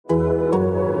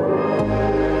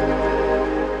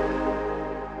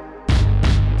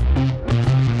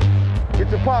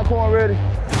popcorn ready?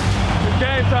 It's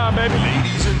game time, baby.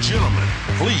 Ladies and gentlemen,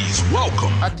 please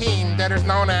welcome a team that is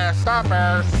known as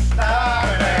Stoppers.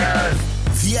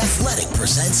 The Athletic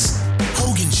presents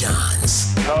Hogan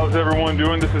Johns. How's everyone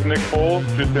doing? This is Nick Foles.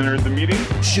 Just entered the meeting.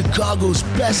 Chicago's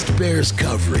best Bears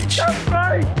coverage. That's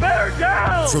right. Bear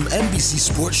down. From NBC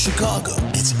Sports Chicago,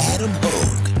 it's Adam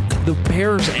Hogue. The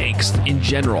Bears angst in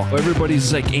general.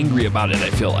 Everybody's like angry about it,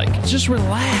 I feel like. Just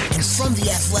relax. And from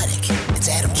The Athletic, it's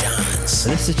Adam Johns.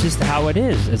 This is just how it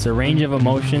is. It's a range of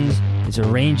emotions. It's a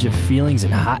range of feelings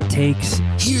and hot takes.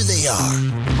 Here they are.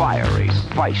 Fiery,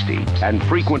 feisty, and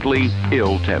frequently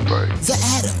ill-tempered. The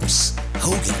Adams.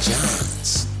 Hogan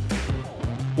Johns.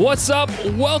 What's up?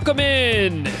 Welcome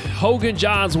in. Hogan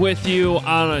Johns with you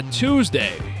on a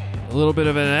Tuesday. A little bit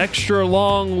of an extra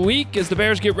long week as the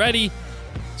Bears get ready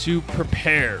to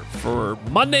prepare for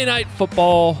Monday Night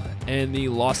Football and the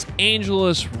Los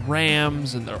Angeles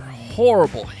Rams and their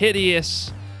horrible,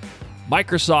 hideous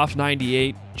Microsoft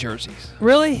 98 jerseys.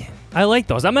 Really? I like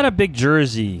those. I'm not a big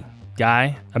jersey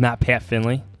guy. I'm not Pat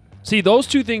Finley. See, those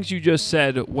two things you just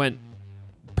said went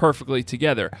perfectly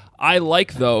together. I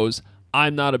like those.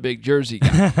 I'm not a big jersey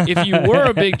guy. If you were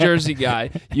a big jersey guy,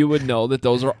 you would know that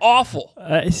those are awful.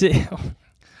 See,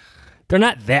 they're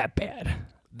not that bad.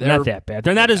 They're not that bad.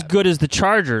 They're not as good as the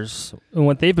Chargers and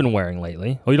what they've been wearing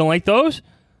lately. Oh, you don't like those?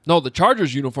 No, the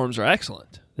Chargers uniforms are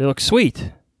excellent. They look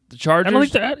sweet. The Chargers? I don't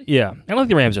think that. Yeah, I don't think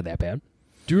the Rams are that bad.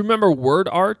 Do you remember word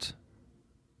art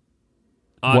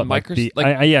on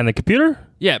Microsoft? Yeah, on the computer?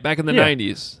 Yeah, back in the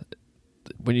 90s.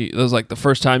 When it was like the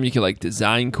first time you could like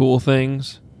design cool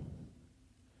things.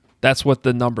 That's what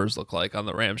the numbers look like on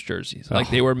the Rams jerseys.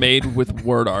 Like they were made with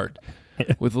word art.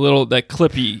 With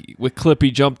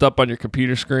Clippy jumped up on your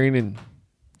computer screen and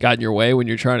got in your way when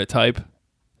you're trying to type.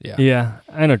 Yeah,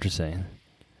 I know what you're saying.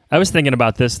 I was thinking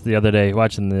about this the other day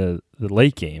watching the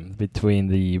late game between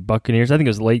the Buccaneers. I think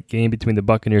it was a late game between the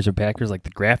Buccaneers and Packers. Like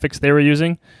the graphics they were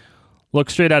using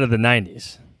look straight out of the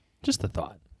 90s. Just a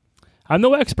thought. I'm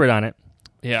no expert on it.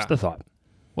 Yeah. Just a thought.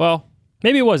 Well,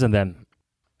 maybe it wasn't them.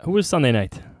 Who was Sunday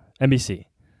night? NBC.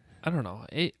 I don't know.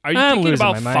 Are you thinking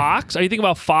about Fox? Are you thinking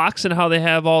about Fox and how they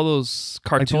have all those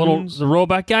cartoons? Like the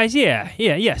robot guys?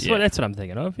 Yes. Well, that's what I'm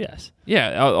thinking of, yes.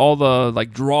 Yeah, all the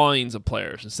like drawings of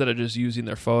players instead of just using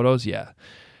their photos. Yeah.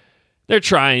 They're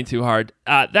trying too hard.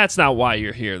 That's not why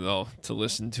you're here, though, to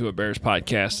listen to a Bears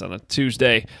podcast on a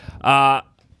Tuesday. The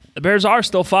Bears are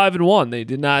still 5-1. They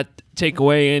did not take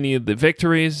away any of the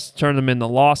victories, turn them into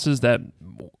losses. That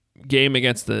game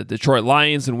against the Detroit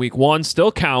Lions in Week 1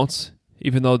 still counts,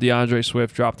 even though DeAndre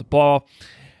Swift dropped the ball.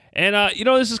 And,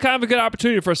 this is kind of a good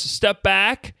opportunity for us to step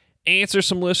back, answer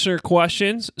some listener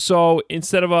questions. So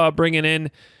instead of bringing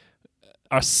in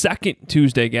our second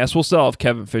Tuesday guest, we'll still have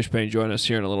Kevin Fishbane join us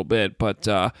here in a little bit. But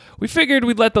we figured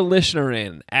we'd let the listener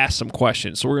in, ask some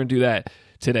questions. So we're going to do that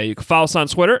today. You can follow us on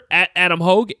Twitter, at Adam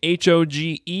Hogue,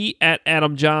 Hoge, at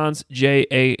Adam Johns,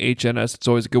 Jahns. It's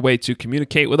always a good way to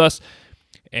communicate with us.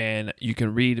 And you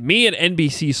can read me at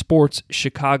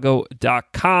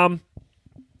NBCSportsChicago.com.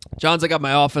 Johns, I got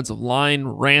my offensive line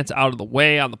rant out of the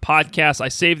way on the podcast. I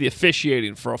saved the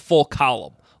officiating for a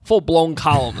full-blown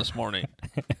column this morning.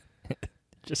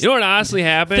 You know what honestly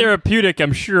happened? Therapeutic,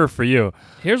 I'm sure, for you.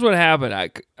 Here's what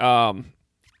happened.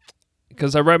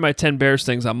 Because I read my 10 Bears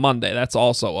things on Monday. That's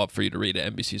also up for you to read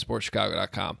at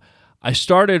NBCSportsChicago.com. I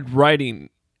started writing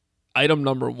item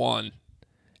number 1.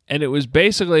 And it was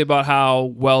basically about how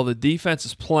well the defense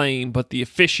is playing, but the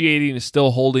officiating is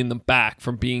still holding them back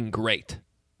from being great.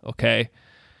 Okay?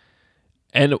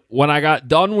 And when I got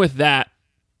done with that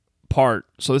part,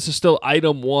 so this is still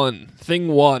item 1, thing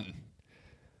 1. I'm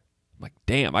like,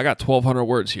 damn, I got 1,200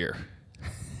 words here.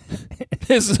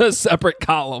 This is a separate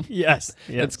column. Yes.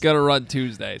 It's going to run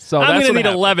Tuesday. So I'm going to need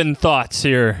 11 thoughts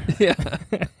here. Yeah.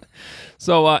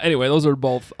 So anyway, those are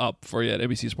both up for you at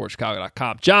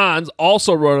NBCSportsChicago.com. Johns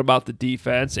also wrote about the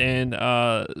defense and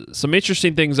some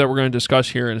interesting things that we're going to discuss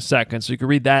here in a second. So you can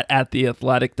read that at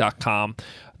theathletic.com,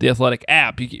 the Athletic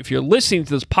app. If you're listening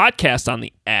to this podcast on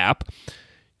the app,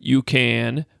 you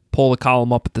can pull the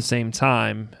column up at the same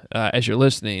time as you're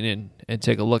listening and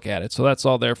take a look at it. So that's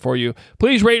all there for you.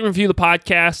 Please rate and review the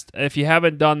podcast. If you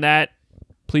haven't done that,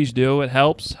 please do. It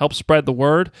helps spread the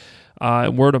word.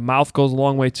 And word of mouth goes a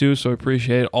long way, too, so I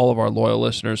appreciate all of our loyal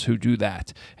listeners who do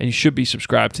that. And you should be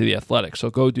subscribed to The Athletic,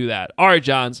 so go do that. All right,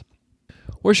 Johns,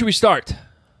 where should we start?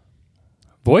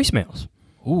 Voicemails.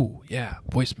 Ooh, yeah,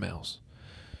 voicemails.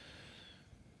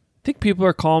 Think people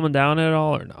are calming down at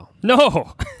all or no?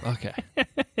 No. Okay.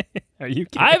 Are you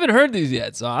kidding? I haven't heard these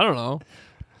yet, so I don't know.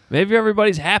 Maybe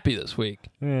everybody's happy this week.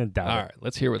 Doubt all it. right,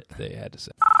 let's hear what they had to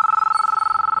say.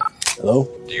 Hello?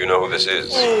 Do you know who this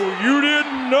is? Oh, you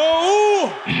didn't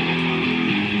know?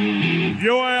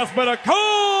 Your ass better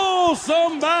call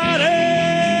somebody!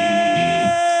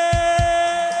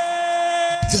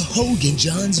 The Hogan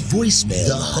Johns voicemail.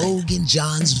 The Hogan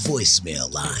Johns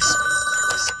voicemail line.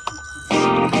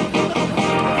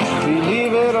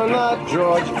 Believe it or not,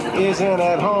 George isn't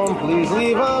at home. Please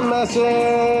leave a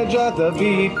message at the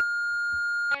beep.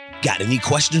 Got any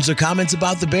questions or comments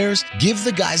about the Bears? Give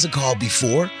the guys a call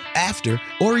before, after,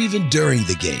 or even during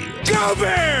the game. Go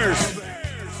Bears!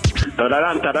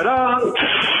 Da-da-dun, da-da-dun.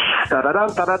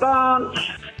 Da-da-dun, da-da-dun.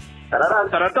 Da-da-dun,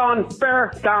 da-da-dun.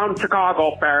 Bear down,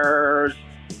 Chicago Bears.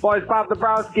 Boys, Bob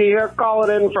Dabrowski here,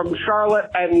 calling in from Charlotte,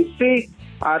 NC.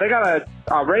 They got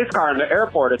a race car in the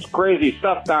airport. It's crazy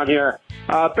stuff down here.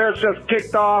 Bears just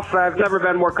kicked off. I've never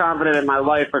been more confident in my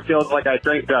life. It feels like I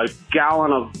drank a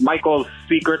gallon of Michael's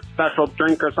secret special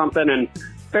drink or something. And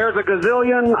Bears a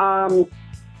gazillion,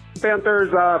 Panthers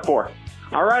 4.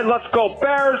 All right, let's go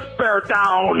Bears. Bear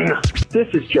down. This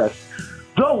is just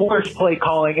the worst play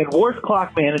calling and worst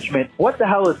clock management. What the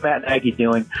hell is Matt Nagy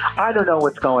doing? I don't know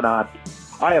what's going on.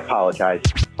 I apologize.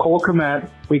 Cole Kmet,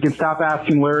 we can stop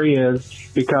asking where he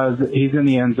is because he's in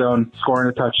the end zone scoring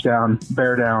a touchdown.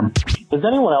 Bear down. Is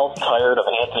anyone else tired of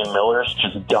Anthony Miller's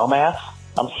just dumbass?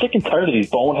 I'm sick and tired of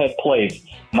these bonehead plays.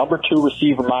 Number 2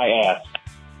 receiver, my ass.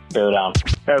 Bear down.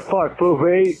 At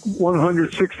 5'8",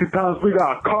 160 pounds, we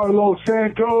got Carlos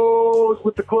Santos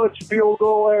with the clutch field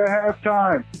goal at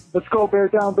halftime. Let's go, Bear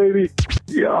down, baby.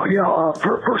 Yeah.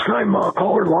 First time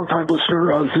caller, long time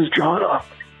listener. This is John.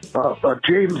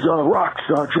 James Rocks.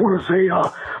 Just want to say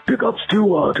big ups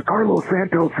to Carlos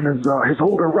Santos and his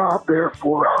older Rob there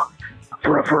for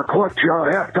a clutch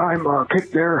halftime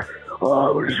kick there.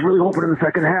 We're just really hoping in the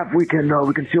second half we can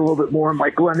see a little bit more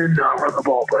Mike Glennon run the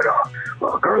ball.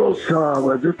 But Carlos,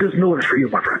 this Miller's for you,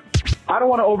 my friend. I don't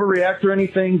want to overreact or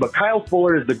anything, but Kyle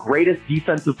Fuller is the greatest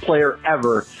defensive player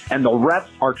ever, and the refs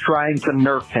are trying to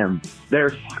nerf him.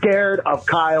 They're scared of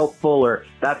Kyle Fuller.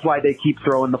 That's why they keep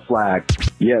throwing the flag.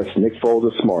 Yes, Nick Foles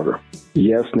is smarter.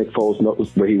 Yes, Nick Foles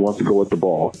knows where he wants to go with the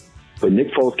ball. But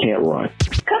Nick Foles can't run.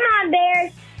 Come on,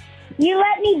 Bears. You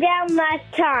let me down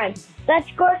last time. Let's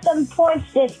score some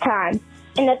points this time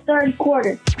in the third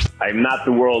quarter. I'm not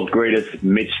the world's greatest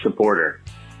Mitch supporter.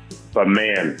 But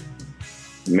man,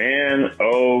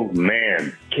 oh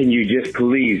man, can you just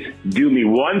please do me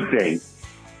one thing?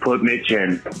 Put Mitch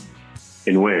in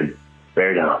and win.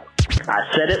 Bear down.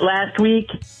 I said it last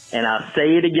week, and I'll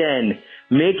say it again.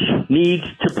 Mitch needs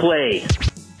to play.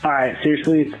 All right,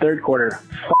 seriously, it's third quarter.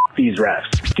 F*** these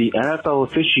refs. The NFL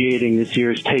officiating this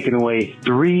year has taken away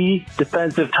 3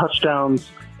 defensive touchdowns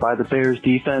by the Bears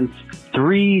defense,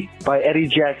 3 by Eddie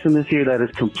Jackson this year. That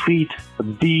is complete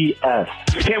BS.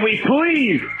 Can we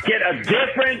please get a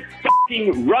different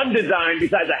fucking run design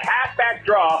besides a halfback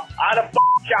draw out of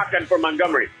shotgun for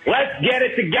Montgomery? Let's get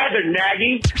it together,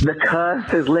 Nagy. The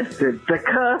curse is lifted. The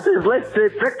curse is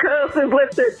lifted. The curse is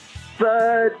lifted.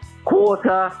 Third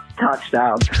quarter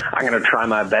touchdown. I'm going to try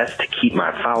my best to keep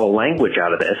my foul language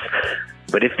out of this.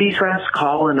 But if these refs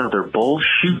call another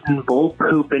bull-shooting,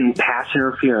 bull-pooping pass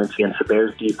interference against the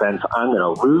Bears defense, I'm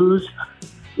going to lose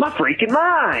my freaking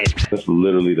mind. That's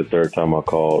literally the third time I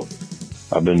called.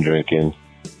 I've been drinking.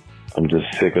 I'm just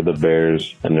sick of the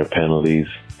Bears and their penalties.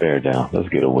 Bear down. Let's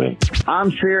get a win.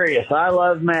 I'm serious. I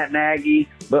love Matt Nagy,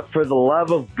 but for the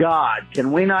love of God,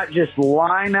 can we not just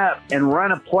line up and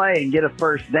run a play and get a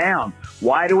first down?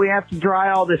 Why do we have to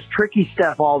try all this tricky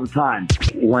stuff all the time?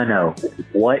 Leno,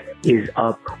 what is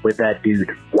up with that dude?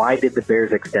 Why did the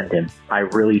Bears extend him? I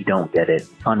really don't get it.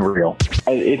 Unreal.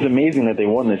 It's amazing that they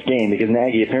won this game because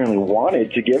Nagy apparently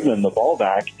wanted to give them the ball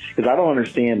back, because I don't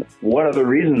understand what other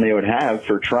reason they would have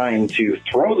for trying to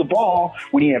throw the ball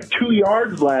when you have 2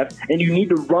 yards left and you need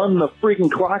to run the freaking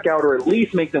clock out or at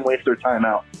least make them waste their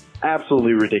timeout.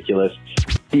 Absolutely ridiculous.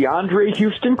 DeAndre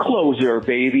Houston closer,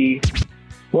 baby.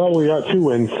 Well, we got 2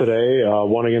 wins today,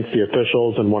 one against the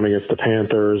officials and one against the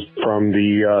Panthers from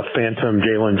the phantom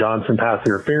Jalen Johnson pass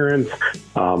interference,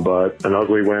 but an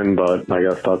ugly win, but I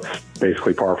guess that's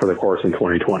basically par for the course in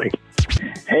 2020.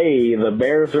 Hey, the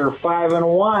Bears are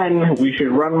 5-1. We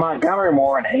should run Montgomery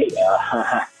more, and hey,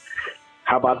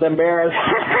 how about them Bears?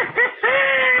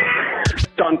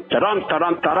 Dun, dun, dun,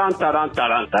 dun, dun, dun,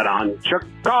 dun, dun, dun.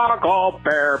 Chicago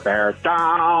Bear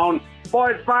down.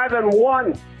 Boys,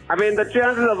 5-1. I mean, the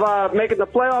chances of making the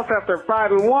playoffs after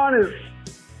 5-1 is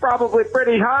probably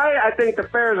pretty high. I think the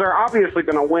Bears are obviously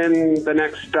going to win the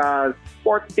next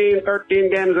 14, 13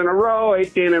 games in a row,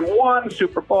 18-1,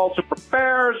 Super Bowl, Super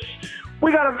Bears.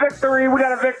 We got a victory. We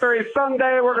got a victory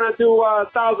Sunday. We're going to do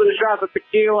 1,000 shots of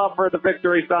tequila for the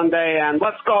victory Sunday. And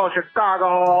let's go,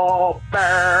 Chicago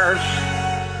Bears.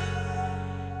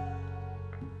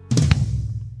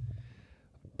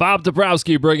 Bob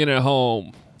Dabrowski bringing it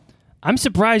home. I'm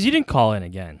surprised you didn't call in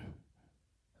again.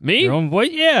 Me? Your own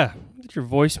voice? Yeah. Get your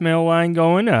voicemail line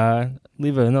going.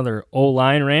 Leave another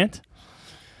O-line rant.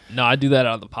 No, I do that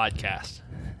on the podcast.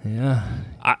 Yeah.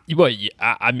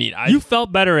 You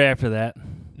felt better after that.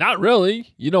 Not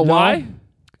really. You know why?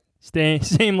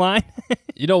 Same line.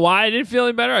 You know why I didn't feel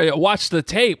any better? I watched the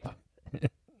tape.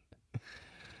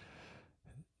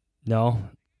 No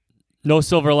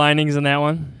silver linings in that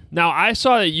one. Now, I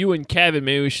saw that you and Kevin,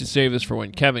 maybe we should save this for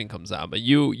when Kevin comes on, but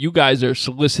you guys are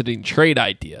soliciting trade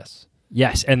ideas.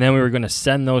 Yes, and then we were going to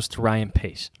send those to Ryan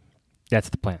Pace. That's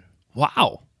the plan.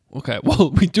 Wow. Okay.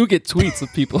 Well, we do get tweets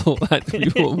of people.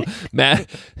 Matt,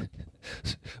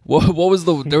 what was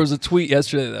there was a tweet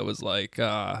yesterday that was like,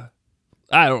 I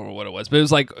don't know what it was, but it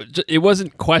was like, it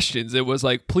wasn't questions. It was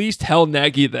like, please tell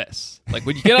Nagy this. Like,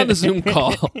 when you get on the Zoom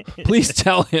call, please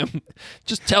tell him,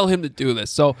 just tell him to do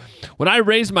this. So when I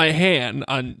raise my hand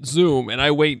on Zoom and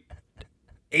I wait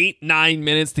 8-9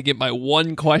 minutes to get my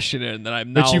one question in that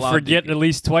I'm not But you allowed forget to, at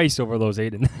least twice over those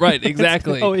 8 and 9. Right,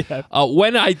 exactly. Oh, yeah.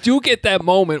 When I do get that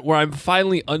moment where I'm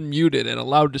finally unmuted and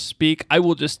allowed to speak, I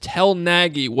will just tell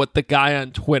Nagy what the guy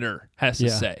on Twitter has to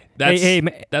say.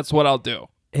 That's what I'll do.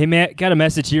 Hey, Matt, got a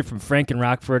message here from Frank in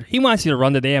Rockford. He wants you to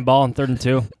run the damn ball on 3rd and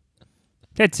 2.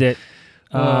 That's it.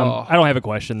 I don't have a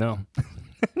question, though.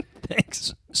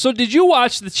 Thanks. So did you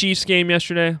watch the Chiefs game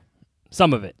yesterday?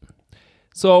 Some of it.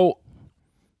 So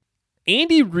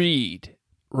Andy Reid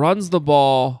runs the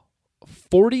ball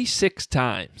 46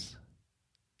 times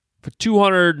for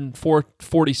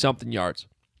 240-something yards.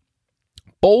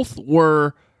 Both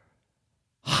were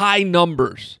high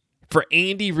numbers for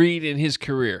Andy Reid in his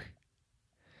career.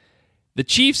 The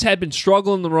Chiefs had been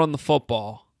struggling to run the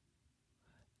football,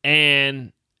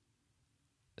 and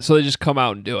so they just come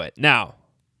out and do it. Now,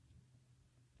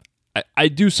 I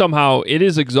do somehow, it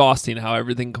is exhausting how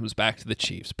everything comes back to the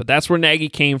Chiefs, but that's where Nagy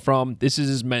came from. This is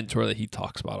his mentor that he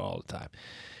talks about all the time.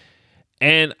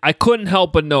 And I couldn't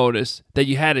help but notice that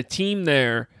you had a team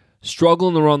there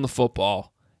struggling to run the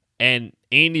football, and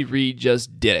Andy Reid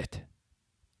just did it.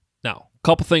 Now, a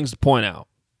couple things to point out.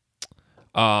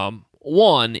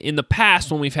 One, in the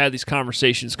past when we've had these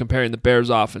conversations comparing the Bears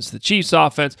offense to the Chiefs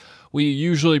offense, we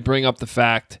usually bring up the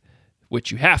fact,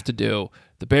 which you have to do,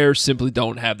 the Bears simply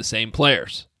don't have the same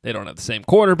players. They don't have the same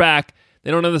quarterback.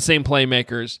 They don't have the same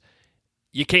playmakers.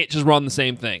 You can't just run the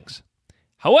same things.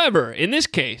 However, in this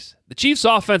case, the Chiefs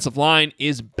offensive line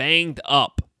is banged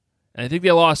up. And I think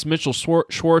they lost Mitchell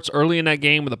Schwartz early in that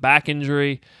game with a back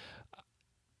injury.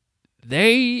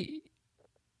 They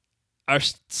are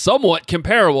somewhat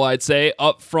comparable, I'd say,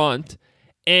 up front.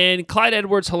 And Clyde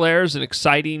Edwards-Helaire is an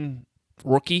exciting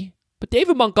rookie, but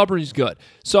David Montgomery's good.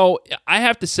 So I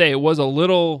have to say,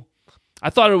 I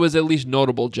thought it was at least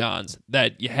notable, Johns,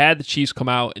 that you had the Chiefs come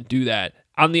out and do that.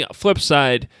 On the flip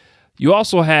side, you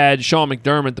also had Sean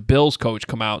McDermott, the Bills coach,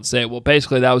 come out and say, well,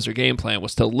 basically that was their game plan,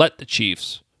 was to let the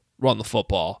Chiefs run the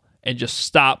football and just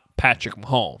stop Patrick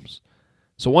Mahomes.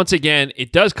 So once again,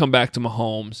 it does come back to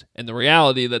Mahomes and the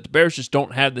reality that the Bears just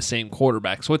don't have the same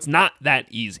quarterback. So it's not that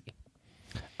easy.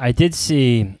 I did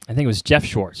see, I think it was Jeff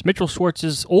Schwartz, Mitchell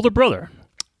Schwartz's older brother,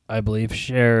 I believe,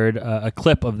 shared a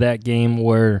clip of that game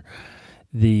where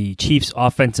the Chiefs'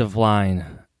 offensive line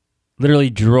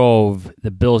literally drove the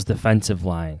Bills' defensive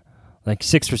line like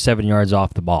 6 or 7 yards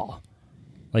off the ball.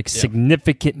 Like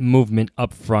significant movement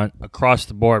up front across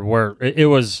the board where it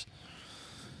was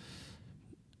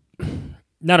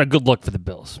not a good look for the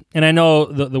Bills. And I know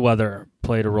the weather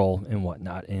played a role in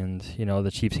whatnot, and the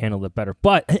Chiefs handled it better.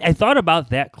 But I thought about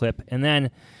that clip, and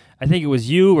then I think it was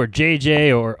you or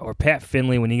JJ or Pat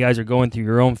Finley, when you guys are going through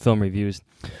your own film reviews,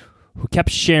 who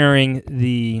kept sharing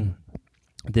the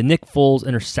Nick Foles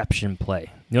interception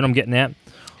play. You know what I'm getting at?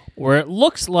 Where it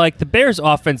looks like the Bears'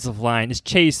 offensive line is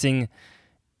chasing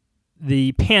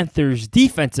the Panthers'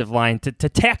 defensive line to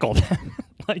tackle them.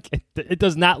 Like, it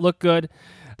does not look good.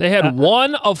 They had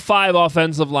 1 of 5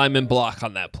 offensive linemen block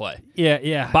on that play.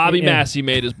 Yeah. Bobby Massey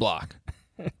made his block.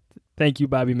 Thank you,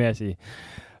 Bobby Massey.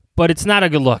 But it's not a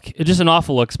good look. It's just an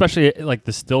awful look, especially like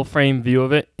the still frame view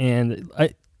of it. And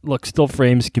look, still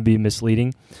frames can be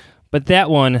misleading. But that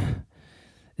one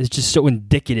is just so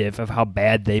indicative of how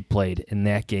bad they played in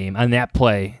that game. On that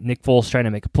play, Nick Foles trying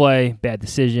to make a play, bad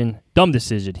decision, dumb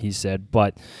decision, he said.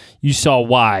 But you saw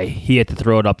why he had to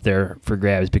throw it up there for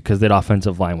grabs, because that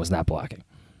offensive line was not blocking.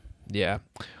 Yeah.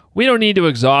 We don't need to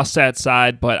exhaust that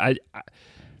side, but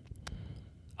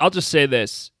I'll just say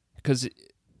this, because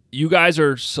you guys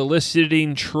are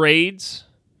soliciting trades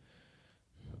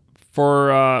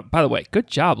for, by the way, good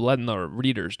job letting the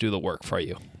readers do the work for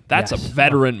you. That's a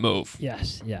veteran move.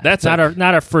 Yes, yeah. That's not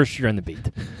our first year on the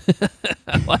beat.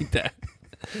 I like that.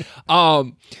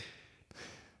 I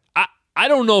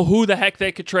don't know who the heck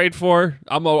they could trade for.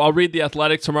 I'll read The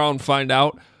Athletic tomorrow and find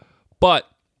out. But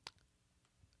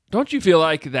don't you feel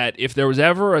like that if there was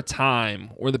ever a time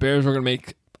where the Bears were going to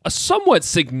make a somewhat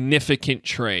significant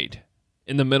trade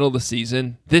in the middle of the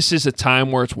season, this is a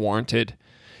time where it's warranted?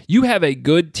 You have a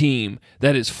good team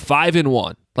that is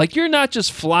 5-1. Like, you're not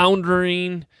just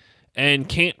floundering and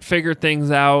can't figure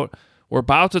things out. We're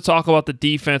about to talk about the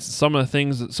defense and some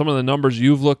of the numbers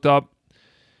you've looked up,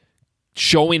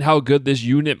 showing how good this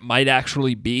unit might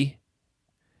actually be.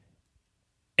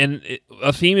 And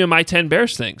a theme in my 10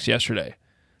 Bears things yesterday,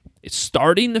 it's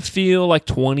starting to feel like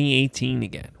 2018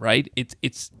 again, right?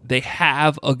 They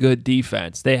have a good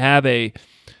defense. They have a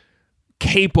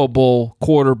capable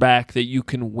quarterback that you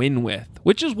can win with,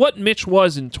 which is what Mitch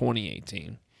was in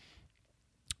 2018.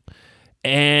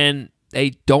 And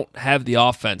they don't have the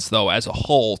offense, though, as a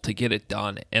whole to get it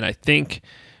done. And I think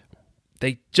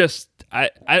they just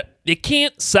they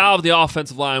can't solve the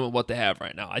offensive line with what they have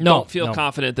right now. I don't feel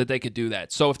confident that they could do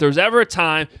that. So if there's ever a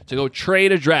time to go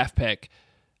trade a draft pick,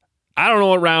 I don't know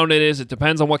what round it is. It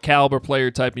depends on what caliber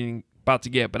player type you're about to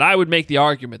get. But I would make the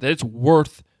argument that it's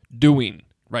worth doing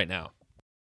right now.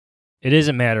 It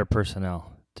isn't matter of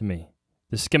personnel to me.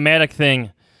 The schematic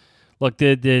thing, look,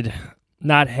 did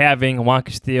not having Juan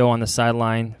Castillo on the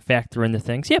sideline factor into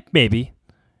things? Yep, maybe.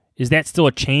 Is that still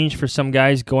a change for some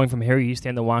guys going from Harry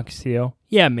Easton to Juan Castillo?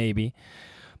 Yeah, maybe.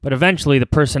 But eventually the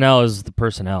personnel is the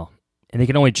personnel, and they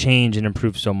can only change and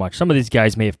improve so much. Some of these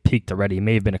guys may have peaked already. It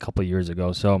may have been a couple of years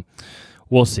ago, so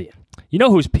we'll see. You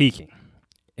know who's peaking?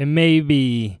 And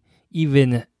maybe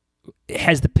even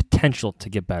has the potential to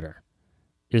get better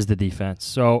is the defense.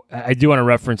 So I do want to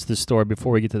reference this story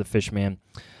before we get to the Fishman.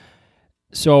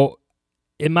 So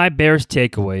in my Bears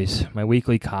takeaways, my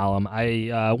weekly column,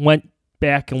 I went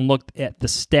back and looked at the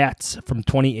stats from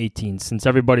 2018, since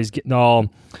everybody's getting all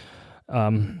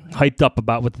hyped up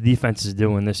about what the defense is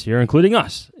doing this year, including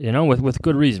us, with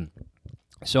good reason.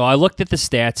 So I looked at the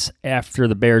stats after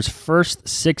the Bears' first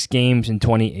 6 games in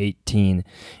 2018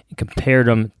 and compared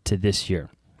them to this year.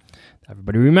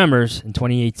 Everybody remembers, in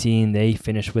 2018, they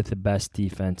finished with the best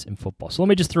defense in football. So let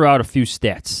me just throw out a few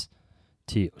stats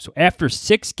to you. So after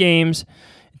 6 games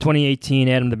in 2018,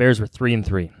 Adam, the Bears were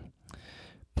 3-3.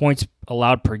 Points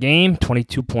allowed per game,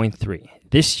 22.3.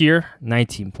 This year,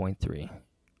 19.3.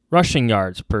 Rushing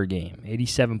yards per game,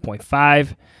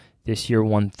 87.5. This year,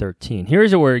 113.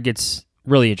 Here's where it gets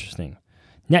really interesting.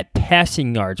 Net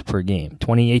passing yards per game,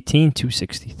 2018,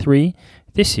 263.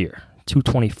 This year,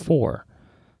 224.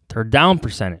 Third down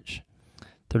percentage,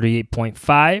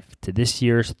 38.5 to this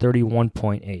year's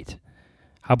 31.8.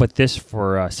 How about this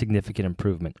for a significant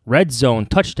improvement? Red zone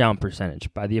touchdown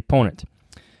percentage by the opponent,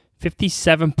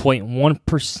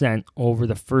 57.1% over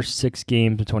the first 6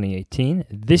 games of 2018.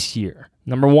 This year,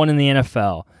 number 1 in the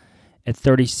NFL at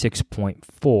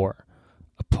 36.4.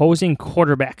 Opposing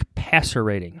quarterback passer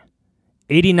rating,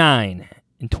 89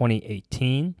 in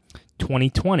 2018.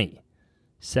 2020,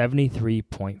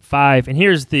 73.5. And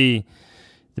here's the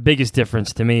biggest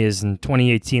difference to me is in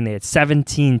 2018, they had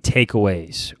 17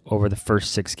 takeaways over the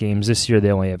first 6 games. This year, they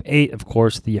only have 8. Of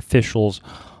course, the officials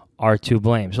are to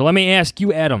blame. So let me ask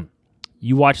you, Adam,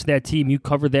 you watched that team, you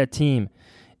covered that team.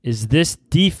 Is this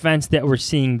defense that we're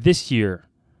seeing this year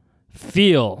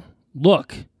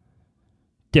look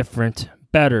different,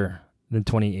 better than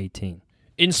 2018?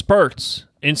 In spurts,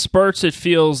 it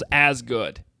feels as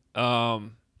good.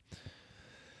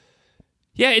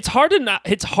 Yeah, it's hard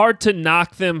to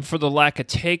knock them for the lack of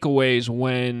takeaways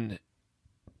when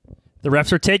the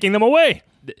refs are taking them away.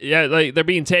 Yeah, like the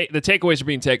takeaways are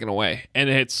being taken away, and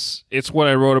it's what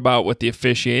I wrote about with the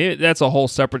officiating. That's a whole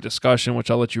separate discussion,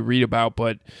 which I'll let you read about.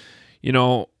 But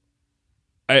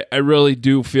I really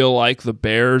do feel like the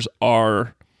Bears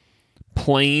are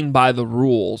playing by the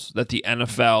rules that the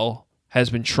NFL has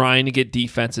been trying to get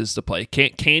defenses to play.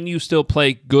 Can you still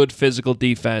play good physical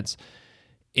defense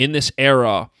in this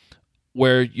era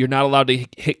where you're not allowed to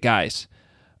hit guys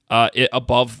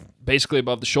basically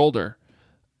above the shoulder?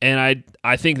 And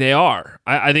I think they are.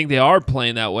 I think they are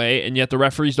playing that way, and yet the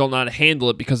referees don't know how to handle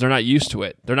it because they're not used to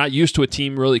it. They're not used to a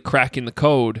team really cracking the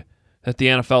code that the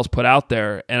NFL's put out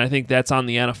there, and I think that's on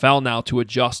the NFL now to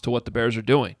adjust to what the Bears are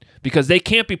doing because they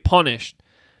can't be punished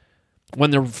when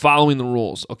they're following the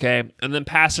rules, okay? And then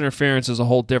pass interference is a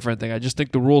whole different thing. I just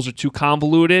think the rules are too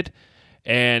convoluted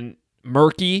and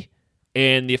murky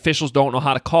and the officials don't know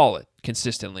how to call it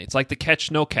consistently. It's like the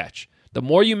catch, no catch. The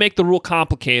more you make the rule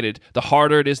complicated, the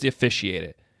harder it is to officiate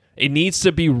it. It needs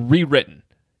to be rewritten.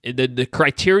 The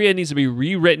criteria needs to be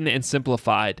rewritten and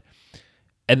simplified,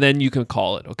 and then you can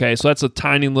call it, okay? So that's a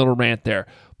tiny little rant there.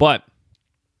 But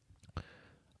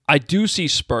I do see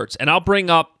spurts, and I'll bring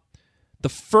up the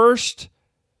first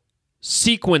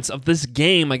sequence of this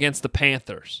game against the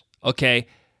Panthers, okay?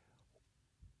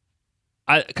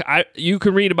 You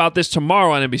can read about this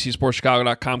tomorrow on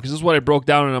NBCSportsChicago.com because this is what I broke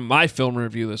down in my film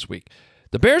review this week.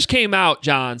 The Bears came out,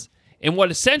 Johns, in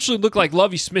what essentially looked like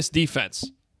Lovie Smith's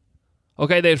defense.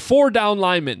 Okay, they had 4 down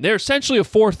linemen. They're essentially a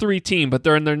 4-3 team, but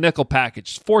they're in their nickel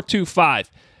package, 4-2-5.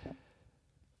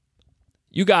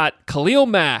 You got Khalil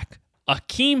Mack,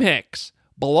 Akeem Hicks,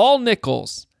 Bilal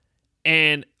Nichols,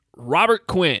 and Robert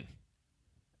Quinn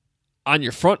on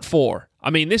your front 4. I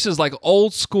mean, this is like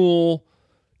old school,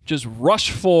 just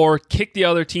rush 4, kick the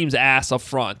other team's ass up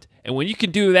front. And when you can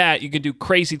do that, you can do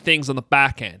crazy things on the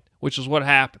back end, which is what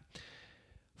happened.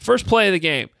 First play of the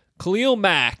game, Khalil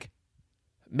Mack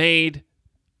made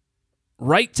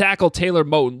right tackle Taylor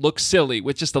Moton look silly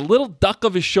with just a little duck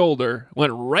of his shoulder,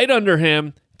 went right under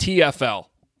him, TFL.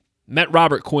 Met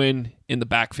Robert Quinn in the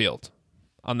backfield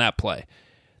on that play.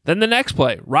 Then the next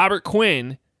play, Robert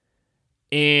Quinn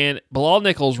and Bilal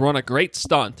Nichols run a great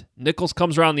stunt. Nichols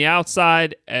comes around the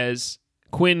outside as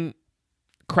Quinn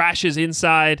crashes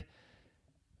inside.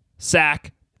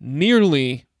 Sack,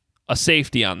 nearly a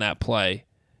safety on that play,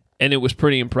 and it was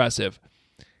pretty impressive.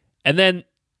 And then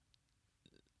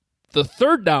the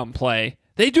third down play,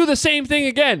 they do the same thing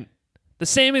again. The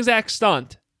same exact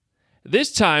stunt.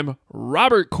 This time,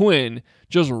 Robert Quinn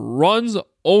just runs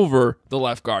over the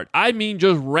left guard. I mean,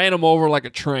 just ran him over like a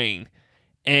train.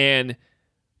 And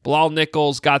Bilal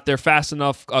Nichols got there fast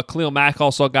enough. Khalil Mack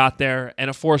also got there.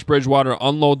 And Forrest Bridgewater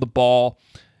unload the ball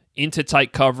into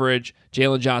tight coverage.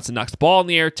 Jalen Johnson knocks the ball in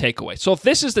the air, takeaway. So if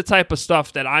this is the type of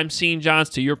stuff that I'm seeing, Johns,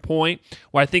 to your point,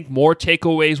 where I think more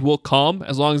takeaways will come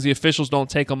as long as the officials don't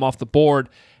take them off the board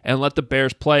and let the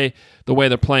Bears play the way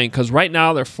they're playing. Because right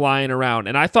now they're flying around.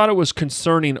 And I thought it was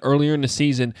concerning earlier in the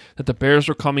season that the Bears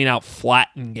were coming out flat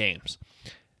in games.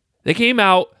 They came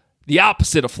out the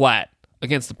opposite of flat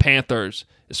against the Panthers,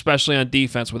 especially on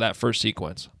defense with that first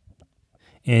sequence.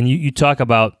 And you talk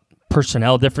about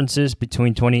personnel differences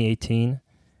between 2018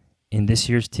 and this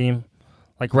year's team.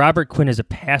 Like Robert Quinn is a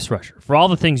pass rusher. For all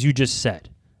the things you just said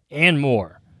and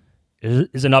more,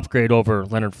 is an upgrade over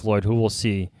Leonard Floyd, who we'll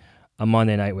see on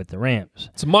Monday night with the Rams.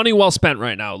 It's money well spent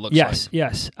right now, it looks like.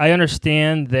 Yes. I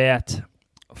understand that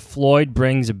Floyd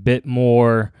brings a bit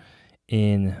more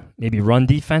in maybe run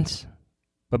defense,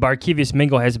 but Barkevius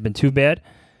Mingo hasn't been too bad,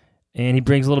 and he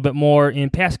brings a little bit more in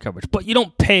pass coverage. But you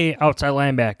don't pay outside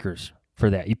linebackers for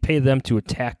that. You pay them to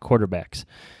attack quarterbacks.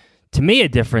 To me, a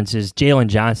difference is Jalen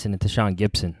Johnson and Tashawn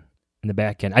Gibson in the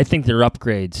back end. I think they're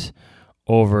upgrades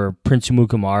over Prince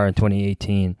Umukamara in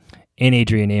 2018 and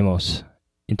Adrian Amos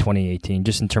in 2018,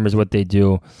 just in terms of what they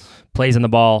do. Plays on the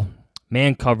ball,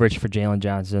 man coverage for Jalen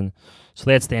Johnson. So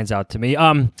that stands out to me.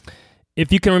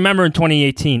 If you can remember in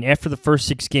 2018, after the first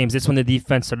 6 games, that's when the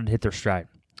defense started to hit their stride,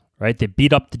 right? They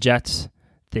beat up the Jets.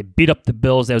 They beat up the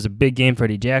Bills. That was a big game for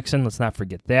Eddie Jackson. Let's not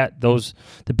forget that.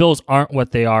 The Bills aren't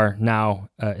what they are now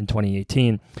in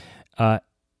 2018.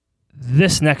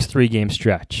 This next 3-game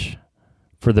stretch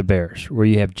for the Bears, where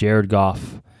you have Jared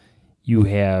Goff, you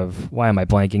have, why am I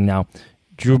blanking now?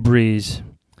 Drew Brees.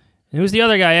 And who's the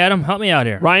other guy, Adam? Help me out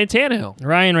here. Ryan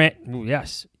Tannehill.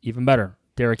 Yes, even better.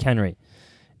 Derrick Henry.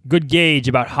 Good gauge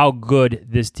about how good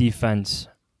this defense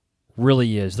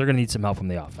really is. They're going to need some help from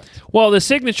the offense. Well, the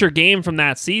signature game from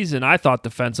that season, I thought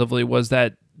defensively, was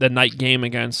the night game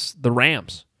against the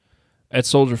Rams at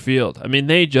Soldier Field. I mean,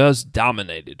 they just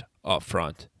dominated up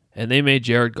front, and they made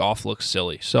Jared Goff look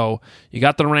silly. So you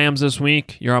got the Rams this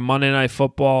week. You're on Monday Night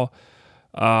Football.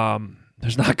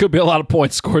 There's not going to be a lot of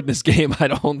points scored in this game, I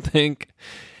don't think.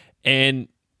 And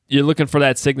you're looking for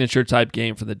that signature type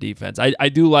game for the defense. I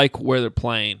do like where they're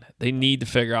playing. They need to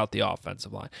figure out the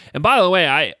offensive line. And by the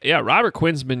way, Robert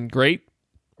Quinn's been great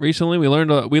recently. We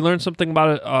learned something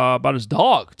about his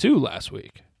dog too last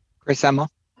week. Chris Emma.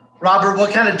 Robert,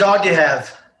 what kind of dog do you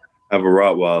have? I have a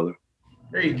Rottweiler.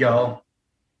 There you go.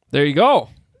 There you go.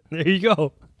 There you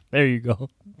go. There you go.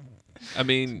 I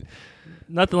mean,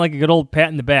 nothing like a good old pat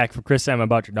in the back for Chris Emma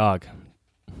about your dog.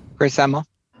 Chris Emma.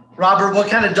 Robert, what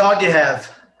kind of dog do you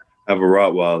have? I have a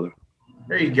Rottweiler.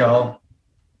 There you go.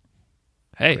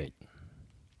 Hey, great.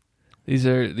 These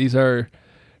are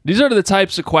the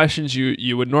types of questions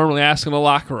you would normally ask in a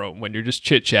locker room when you're just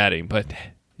chit chatting. But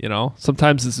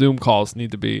sometimes the Zoom calls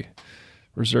need to be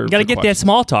reserved. You got to get that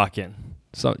small talk in.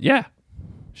 So yeah,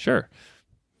 Sure.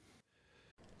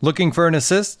 Looking for an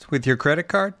assist with your credit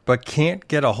card, but can't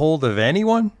get a hold of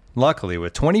anyone? Luckily,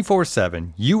 with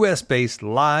 24/7 U.S.-based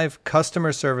live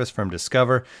customer service from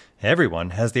Discover, everyone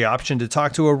has the option to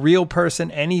talk to a real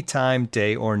person anytime,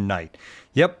 day or night.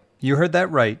 Yep, you heard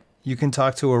that right. You can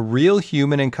talk to a real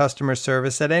human in customer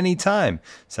service at any time.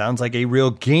 Sounds like a real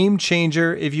game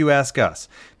changer if you ask us.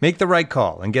 Make the right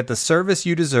call and get the service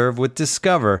you deserve with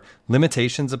Discover.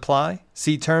 Limitations apply.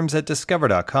 See terms at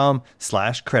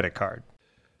discover.com/creditcard.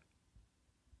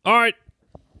 All right.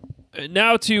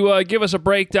 Now to give us a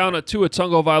breakdown of Tua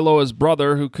Tagovailoa's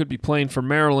brother, who could be playing for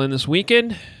Maryland this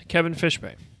weekend, Kevin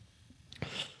Fishbane.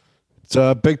 It's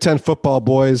Big Ten football,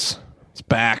 boys. It's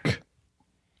back.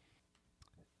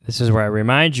 This is where I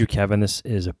remind you, Kevin, this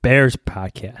is a Bears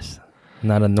podcast,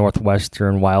 not a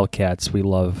Northwestern Wildcats We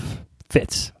Love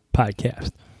Fitz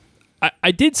podcast.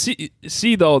 I did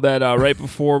see though, that right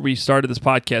before we started this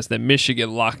podcast, that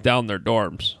Michigan locked down their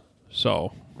dorms.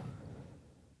 So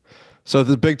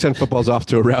the Big Ten football's off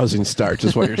to a rousing start,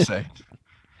 is what you're saying.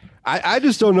 I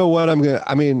just don't know what I'm going to...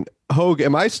 I mean, Hogue,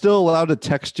 am I still allowed to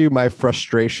text you my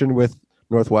frustration with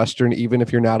Northwestern, even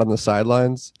if you're not on the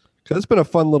sidelines? Because it's been a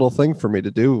fun little thing for me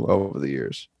to do over the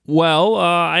years. Well,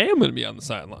 I am going to be on the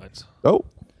sidelines. Oh.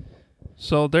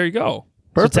 So there you go.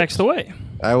 Perfect. So text away.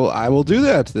 I will do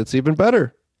that. That's even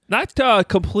better. Not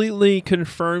completely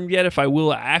confirmed yet if I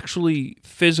will actually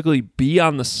physically be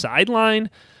on the sideline.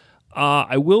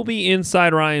 I will be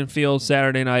inside Ryan Field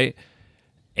Saturday night,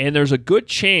 and there's a good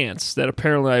chance that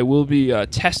apparently I will be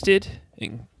tested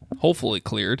and hopefully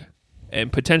cleared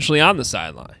and potentially on the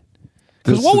sideline.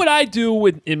 Because what would I do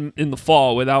in the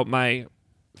fall without my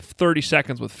 30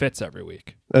 seconds with Fitz every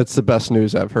week? That's the best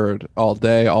news I've heard all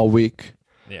day, all week.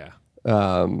 Yeah.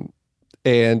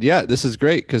 And yeah, this is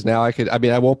great because now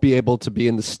I won't be able to be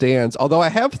in the stands. Although I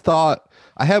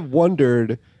have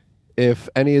wondered if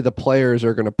any of the players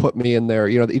are going to put me in there.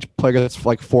 You know, each player gets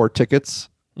like 4 tickets.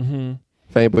 Mm-hmm.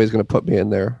 If anybody's going to put me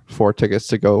in there, 4 tickets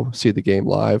to go see the game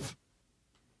live.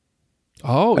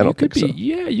 Oh, you could be. So.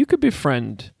 Yeah, you could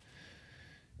befriend.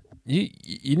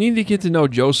 You need to get to know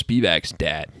Joe Spivak's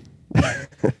dad.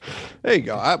 There you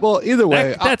go. Well, either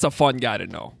way, that's a fun guy to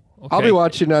know. Okay? I'll be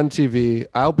watching on TV.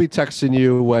 I'll be texting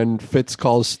you when Fitz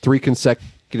calls 3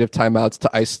 consecutive timeouts to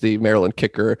ice the Maryland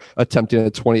kicker attempting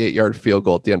a 28-yard field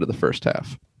goal at the end of the first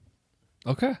half.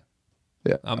 Okay.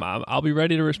 Yeah. I'll be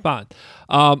ready to respond.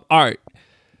 All right.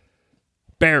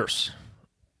 Bears.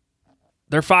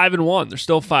 They're 5-1. They're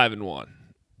still 5-1.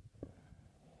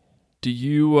 Do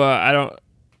you? I don't.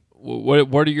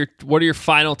 What are your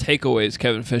final takeaways,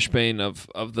 Kevin Fishbane,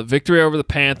 of the victory over the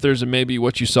Panthers and maybe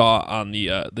what you saw on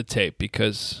the tape?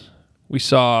 Because we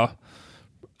saw.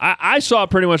 I saw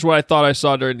pretty much what I thought I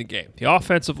saw during the game. The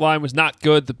offensive line was not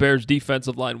good. The Bears'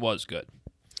 defensive line was good.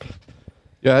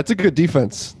 Yeah, it's a good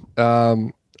defense.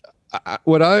 I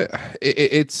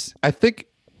think,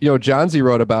 John Z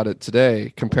wrote about it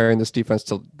today, comparing this defense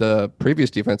to the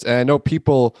previous defense. And I know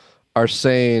people are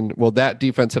saying, well, that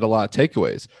defense had a lot of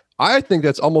takeaways. I think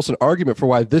that's almost an argument for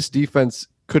why this defense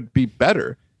could be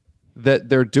better, that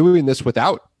they're doing this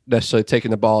without necessarily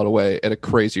taking the ball away at a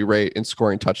crazy rate and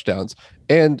scoring touchdowns.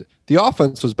 And the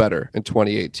offense was better in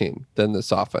 2018 than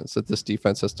this offense that this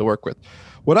defense has to work with.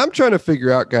 What I'm trying to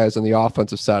figure out, guys, on the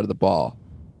offensive side of the ball,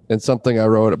 and something I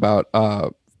wrote about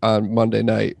on Monday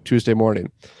night, Tuesday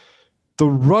morning, the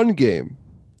run game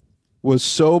was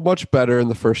so much better in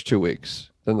the first 2 weeks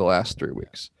than the last 3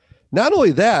 weeks. Not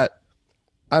only that,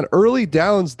 on early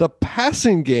downs, the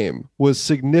passing game was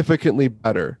significantly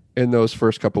better in those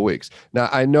first couple weeks. Now,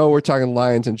 I know we're talking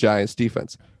Lions and Giants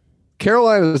defense.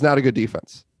 Carolina is not a good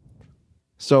defense.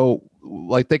 So,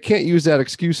 they can't use that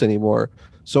excuse anymore.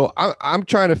 So I'm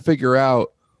trying to figure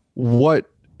out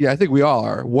I think we all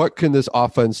are. What can this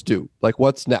offense do?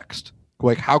 What's next?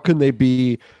 How can they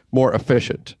be more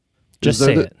efficient? Just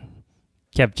say it.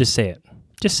 Kev, just say it.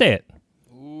 Just say it.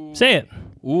 Say it.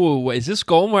 Ooh, is this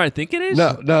going where I think it is?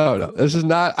 No. This is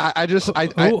not.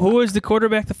 Who was the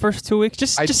quarterback the first 2 weeks?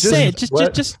 Just say it.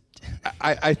 Just.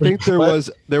 I think there was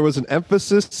an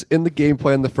emphasis in the game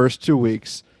plan the first 2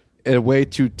 weeks, in a way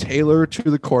to tailor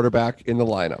to the quarterback in the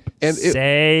lineup. And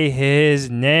say his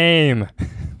name.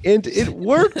 And it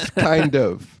worked, kind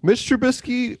of. Mitch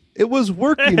Trubisky, it was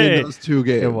working in those 2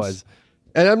 games. It was.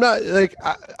 And I'm not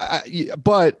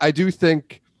but I do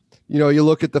think, you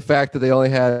look at the fact that they only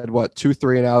had 2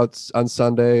 3-and-outs on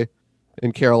Sunday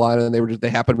in Carolina, and they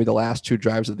happened to be the last 2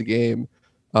 drives of the game.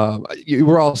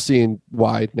 We're all seeing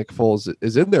why Nick Foles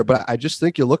is in there, but I just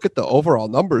think you look at the overall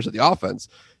numbers of the offense.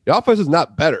 The offense is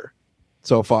not better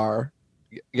so far.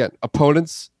 Again,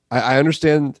 opponents, I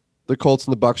understand the Colts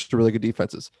and the Bucs are really good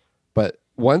defenses. But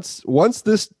once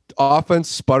this offense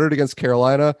sputtered against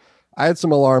Carolina, I had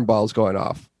some alarm bells going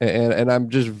off. And I'm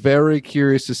just very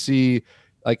curious to see,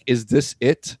 like, is this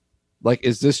it? Like,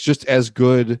 is this just as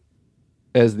good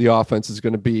as the offense is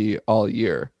going to be all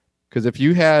year? Because if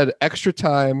you had extra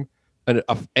time, an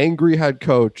angry head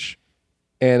coach,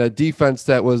 and a defense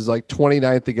that was like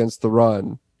 29th against the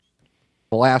run,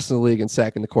 last in the league in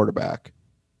sacking the quarterback,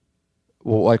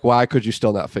 well, like, why could you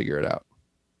still not figure it out?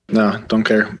 No, don't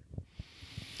care.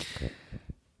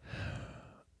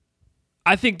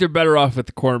 I think they're better off with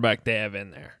the quarterback they have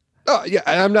in there. Oh yeah,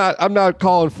 I'm not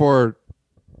calling for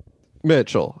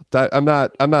Mitchell. I'm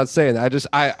not saying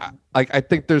that. I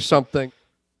think there's something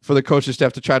for the coaches to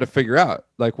have to try to figure out.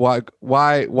 Like why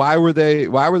were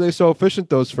they so efficient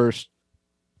those first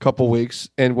couple weeks,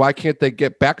 and why can't they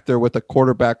get back there with a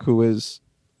quarterback who is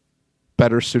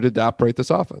better suited to operate this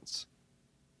offense?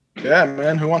 Yeah,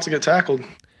 man, who wants to get tackled?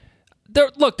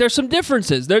 There's some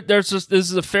differences. This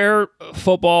is a fair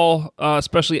football,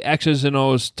 especially X's and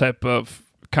O's type of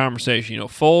conversation. You know,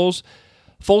 Foles'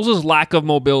 lack of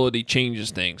mobility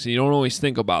changes things. You don't always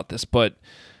think about this, but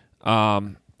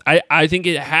I think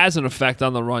it has an effect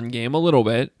on the run game a little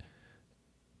bit.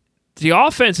 The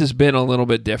offense has been a little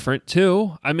bit different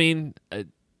too. I mean,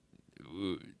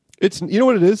 it's, you know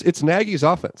what it is? It's Nagy's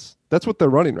offense. That's what they're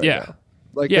running right now.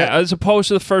 Like, as opposed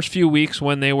to the first few weeks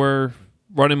when they were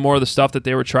running more of the stuff that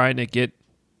they were trying to get,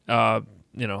 to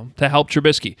help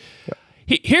Trubisky.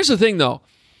 Yeah. Here's the thing, though.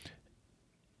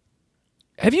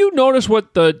 Have you noticed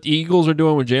what the Eagles are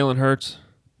doing with Jalen Hurts?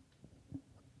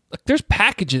 Like, there's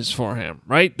packages for him,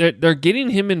 right? They're getting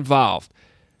him involved.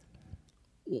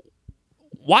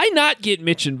 Why not get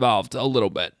Mitch involved a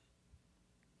little bit?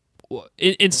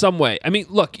 In some way. I mean,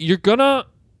 look, he's gonna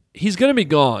be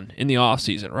gone in the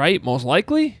offseason, right? Most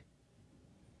likely.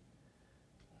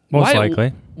 Most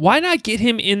likely. Why not get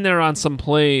him in there on some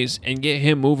plays and get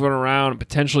him moving around and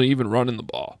potentially even running the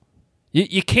ball?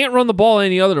 You can't run the ball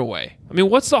any other way. I mean,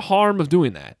 what's the harm of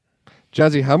doing that?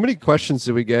 Jazzy, how many questions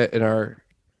did we get in our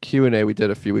Q&A we did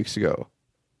a few weeks ago?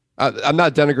 I'm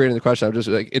not denigrating the question. I'm just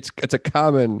like, it's a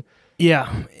common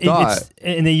thought.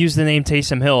 And they use the name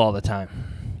Taysom Hill all the time.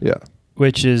 Yeah.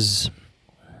 Which is,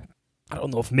 I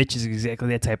don't know if Mitch is exactly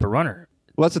that type of runner.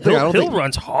 Well, that's the thing. Hill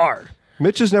runs hard.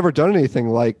 Mitch has never done anything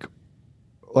like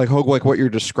what you're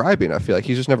describing. I feel like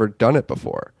he's just never done it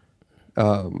before.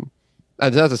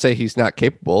 It's not to say he's not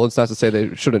capable. It's not to say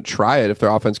they shouldn't try it if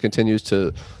their offense continues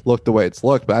to look the way it's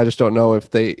looked. But I just don't know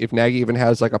if Nagy even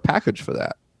has like a package for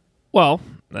that. Well,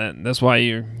 that's why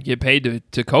you get paid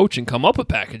to coach and come up with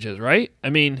packages, right?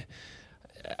 I mean,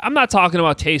 I'm not talking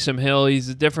about Taysom Hill. He's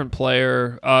a different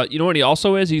player. You know what he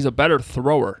also is? He's a better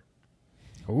thrower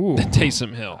than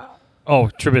Taysom Hill.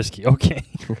 Oh, Trubisky. Okay.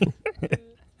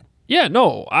 Yeah,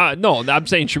 no, I'm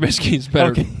saying Trubisky's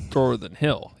better thrower than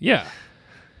Hill. Yeah.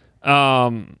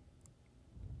 So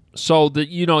that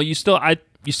you still have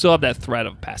that threat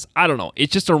of pass. I don't know.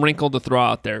 It's just a wrinkle to throw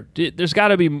out there. There's got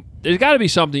to be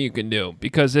something you can do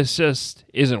because this just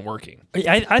isn't working.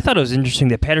 I thought it was interesting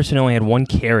that Patterson only had one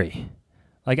carry.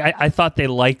 Like I thought they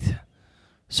liked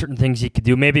certain things he could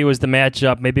do. Maybe it was the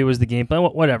matchup. Maybe it was the game plan.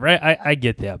 Whatever. I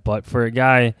get that. But for a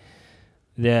guy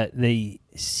that they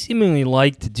seemingly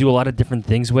like to do a lot of different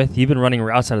things with, even running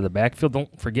routes out of the backfield.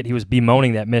 Don't forget he was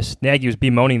bemoaning that Nagy was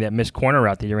bemoaning that missed corner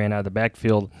route that he ran out of the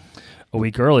backfield a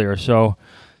week earlier. So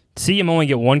see him only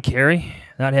get one carry,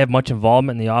 not have much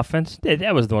involvement in the offense,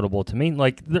 that was notable to me.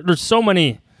 Like there's so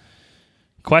many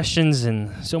questions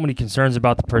and so many concerns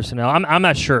about the personnel. I'm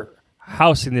not sure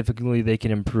how significantly they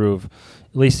can improve,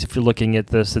 at least if you're looking at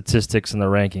the statistics and the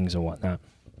rankings and whatnot.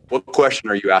 What question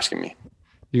are you asking me?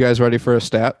 You guys ready for a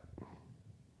stat?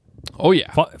 Oh,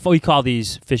 yeah. We call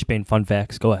these Fishbane fun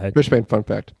facts. Go ahead. Fishbane fun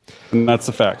fact. And that's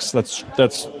the facts. That's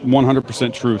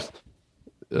 100% truth.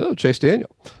 Oh, Chase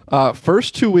Daniel.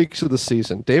 First 2 weeks of the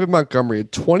season, David Montgomery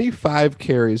had 25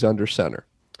 carries under center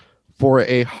for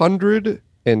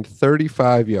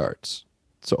 135 yards.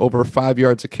 So over 5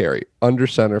 yards a carry under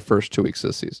center first 2 weeks of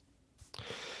the season.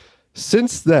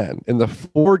 Since then, in the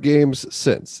 4 games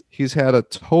since, he's had a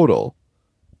total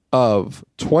of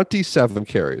 27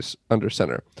 carries under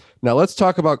center. Now let's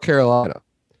talk about Carolina.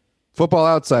 Football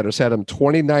Outsiders had him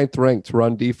 29th ranked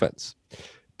run defense.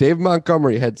 Dave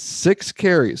Montgomery had 6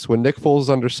 carries when Nick Foles was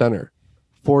under center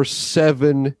for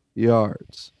 7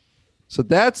 yards. So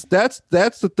that's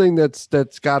the thing that's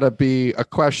got to be a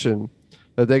question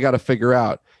that they got to figure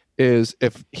out, is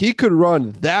if he could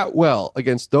run that well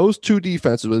against those two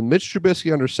defenses with Mitch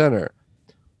Trubisky under center,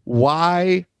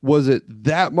 why was it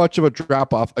that much of a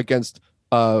drop-off against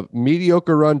a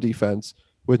mediocre run defense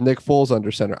with Nick Foles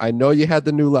under center. I know you had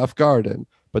the new left guard in,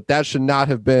 but that should not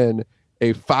have been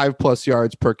a 5+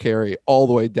 yards per carry all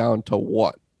the way down to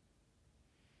 1.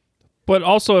 But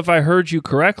also, if I heard you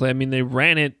correctly, I mean, they're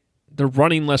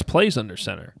running less plays under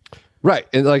center. Right.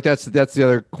 And like that's the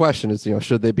other question is,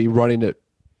 should they be running it?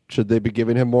 Should they be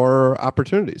giving him more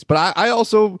opportunities? But I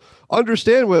also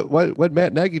understand what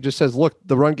Matt Nagy just says. Look,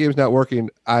 the run game's not working.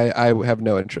 I have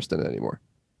no interest in it anymore.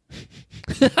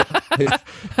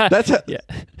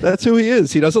 That's who he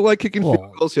is. He doesn't like kicking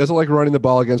field goals. He doesn't like running the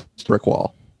ball against a brick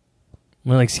wall.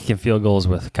 He likes kicking field goals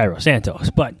with Cairo Santos.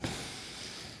 But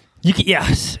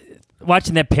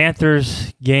watching that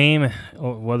Panthers game,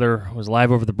 whether it was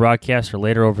live over the broadcast or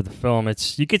later over the film,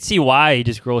 you could see why he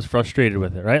just grows frustrated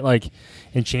with it, right? Like,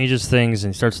 and changes things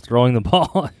and starts throwing the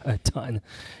ball a ton.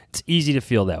 It's easy to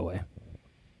feel that way.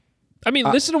 I mean,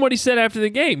 listen to what he said after the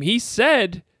game. He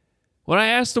said, when I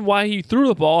asked him why he threw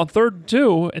the ball on 3rd and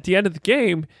 2 at the end of the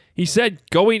game, he said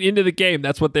going into the game,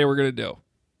 that's what they were going to do.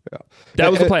 Yeah.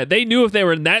 That was the plan. They knew if they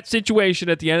were in that situation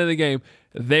at the end of the game,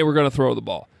 they were going to throw the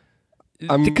ball.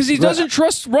 Because he doesn't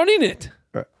trust running it.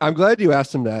 I'm glad you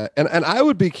asked him that. And I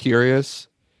would be curious,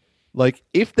 like,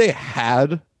 if they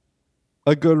had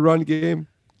a good run game,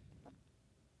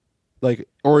 like,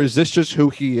 or is this just who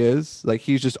he is? Like,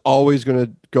 he's just always going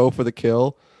to go for the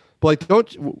kill. But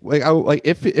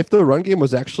if the run game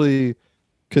was actually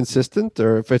consistent,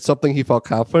 or if it's something he felt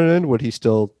confident in, would he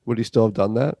still have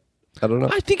done that? I don't know.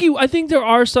 I think there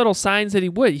are subtle signs that he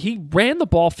would. He ran the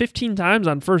ball 15 times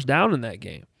on 1st down in that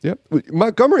game. Yep.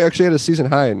 Montgomery actually had a season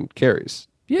high in carries.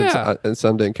 Yeah. In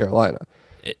Sunday in Carolina.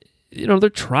 They're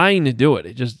trying to do it.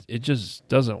 It just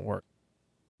doesn't work.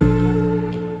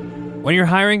 When you're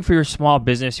hiring for your small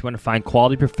business, you want to find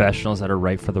quality professionals that are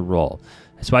right for the role.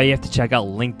 That's why you have to check out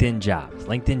LinkedIn Jobs.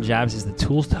 LinkedIn Jobs is the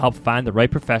tools to help find the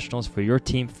right professionals for your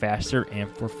team faster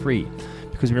and for free.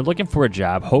 Because when you're looking for a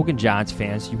job, Hogan Johns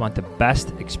fans, you want the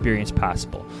best experience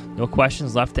possible. No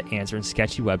questions left to answer and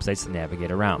sketchy websites to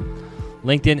navigate around.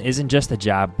 LinkedIn isn't just a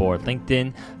job board.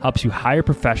 LinkedIn helps you hire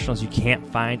professionals you can't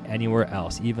find anywhere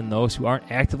else, even those who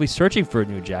aren't actively searching for a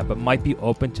new job but might be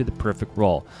open to the perfect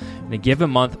role. In a given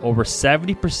month, over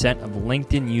 70% of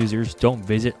LinkedIn users don't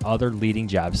visit other leading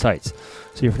job sites.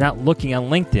 So if you're not looking on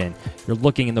LinkedIn, you're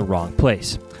looking in the wrong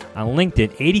place. On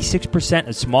LinkedIn, 86%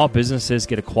 of small businesses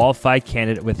get a qualified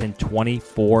candidate within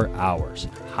 24 hours.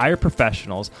 Hire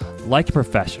professionals like a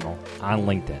professional on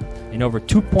LinkedIn. And over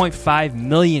 2.5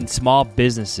 million small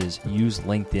businesses use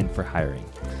LinkedIn for hiring.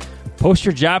 Post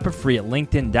your job for free at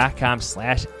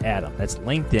linkedin.com/Adam. That's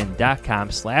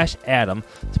linkedin.com/Adam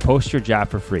to post your job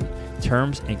for free.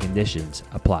 Terms and conditions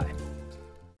apply.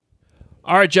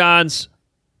 All right, Johns,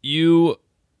 you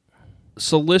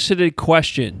solicited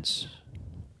questions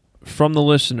from the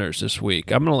listeners this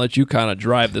week. I'm going to let you kind of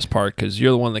drive this part because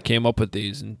you're the one that came up with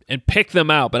these and pick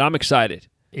them out, but I'm excited.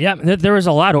 Yeah, there was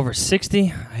a lot, over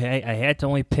 60. I had to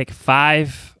only pick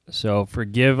 5, so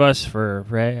forgive us for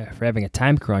having a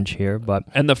time crunch here.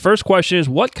 And the first question is,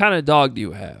 what kind of dog do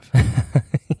you have?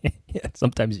 Yeah,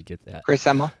 sometimes you get that. Chris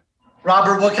Emma.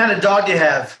 Robert, what kind of dog do you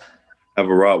have? I have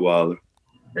a Rottweiler.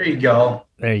 There you go.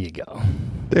 There you go.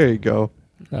 There you go.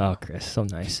 Oh, Chris, so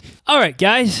nice. All right,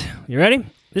 guys, you ready?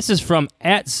 This is from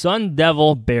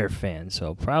 @SunDevilBearFan,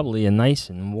 so probably a nice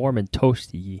and warm and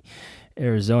toasty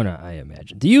Arizona, I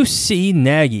imagine. Do you see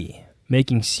Nagy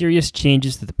making serious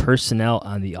changes to the personnel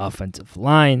on the offensive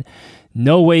line?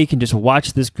 No way you can just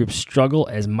watch this group struggle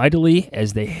as mightily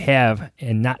as they have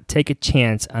and not take a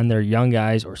chance on their young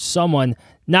guys or someone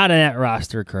not on that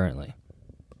roster currently.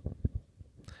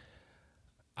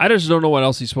 I just don't know what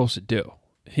else he's supposed to do.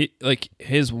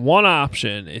 His one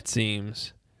option, it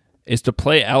seems, is to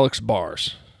play Alex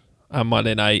Bars on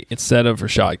Monday night instead of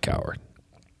Rashad Coward.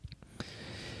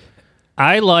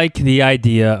 I like the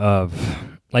idea of,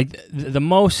 like, the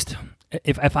most,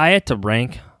 if I had to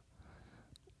rank,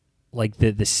 like,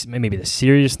 maybe the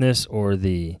seriousness or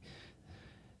the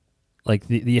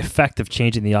effect of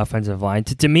changing the offensive line,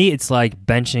 to me, it's like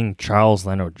benching Charles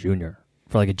Leno Jr.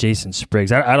 for, like, a Jason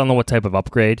Spriggs. I don't know what type of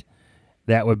upgrade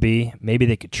that would be. Maybe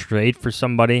they could trade for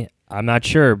somebody. I'm not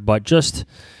sure, but just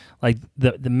like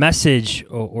the message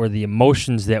or the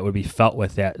emotions that would be felt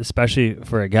with that, especially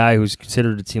for a guy who's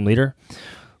considered a team leader,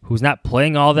 who's not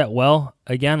playing all that well.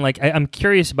 Again, like I'm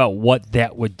curious about what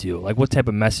that would do, like what type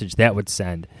of message that would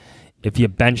send if you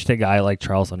benched a guy like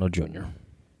Charles Leno Jr.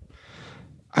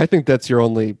 I think that's your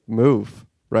only move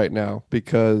right now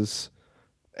because,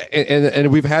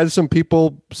 and we've had some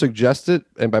people suggest it,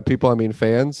 and by people I mean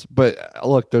fans. But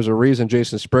look, there's a reason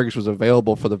Jason Spriggs was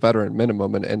available for the veteran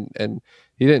minimum, and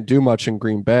he didn't do much in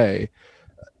Green Bay.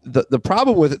 the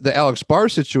problem with the Alex Barr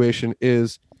situation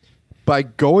is by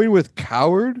going with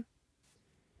Coward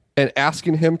and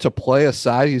asking him to play a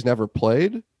side he's never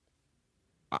played.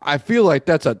 I feel like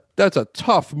that's a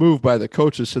tough move by the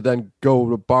coaches to then go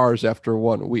to Bars after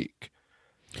 1 week.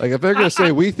 Like if they're going to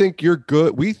say, we think you're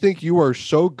good, we think you are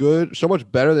so good, so much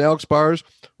better than Alex Bars,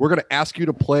 we're going to ask you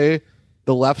to play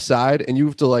the left side and you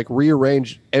have to like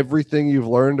rearrange everything you've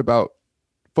learned about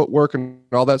footwork and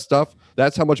all that stuff.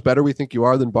 That's how much better we think you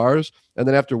are than Bars. And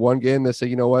then after one game, they say,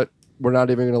 you know what? We're not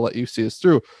even going to let you see us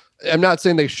through. I'm not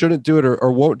saying they shouldn't do it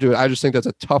or won't do it. I just think that's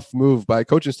a tough move by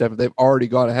coaching staff if they've already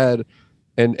gone ahead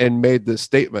and made this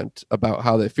statement about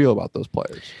how they feel about those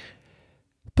players.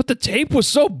 But the tape was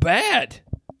so bad.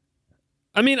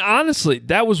 I mean, honestly,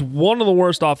 that was one of the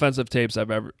worst offensive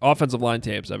line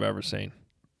tapes I've ever seen.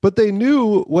 But they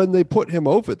knew when they put him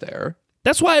over there.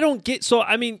 That's why I don't get. So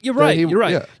I mean, you're right. You're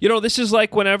right. Yeah. You know, this is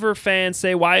like whenever fans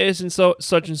say, "Why isn't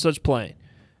such and such playing?"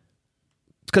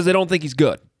 Because they don't think he's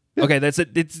good. Yeah. Okay, that's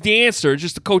it. It's the answer.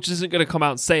 Just the coach isn't going to come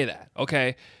out and say that.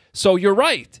 Okay, so you're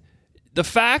right. The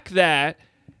fact that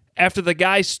after the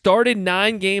guy started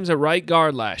 9 games at right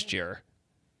guard last year,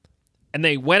 and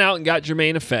they went out and got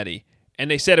Jermaine Ifedi, and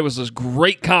they said it was this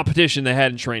great competition they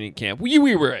had in training camp. We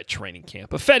were at training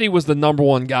camp. Ifedi was the number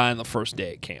 1 guy on the first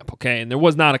day at camp, okay? And there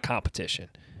was not a competition.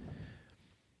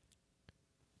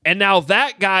 And now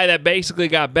that guy that basically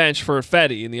got benched for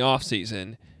Ifedi in the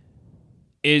offseason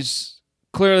is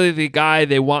clearly the guy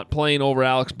they want playing over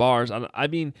Alex Bars. I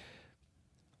mean,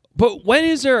 but when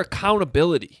is there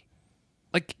accountability?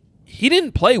 Like, he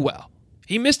didn't play well.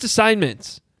 He missed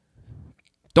assignments.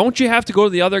 Don't you have to go to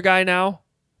the other guy now?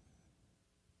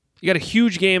 You got a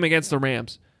huge game against the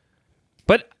Rams.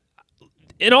 But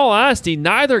in all honesty,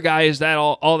 neither guy is that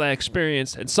all that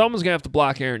experienced, and someone's going to have to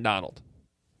block Aaron Donald.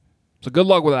 So good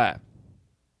luck with that.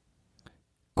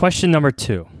 Question number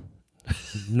 2.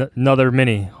 Another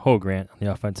mini Grant on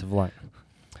the offensive line.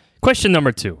 Question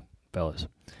number 2, fellas.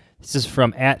 This is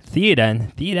from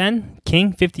 @Theoden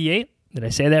King 58. Did I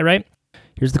say that right?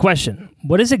 Here's the question.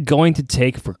 What is it going to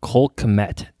take for Cole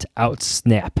Kmet to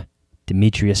outsnap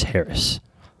Demetrius Harris?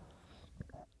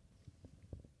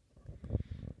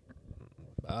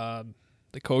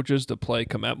 The coaches to play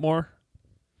Kmet more.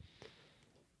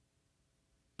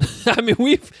 I mean,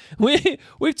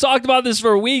 we've talked about this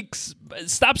for weeks.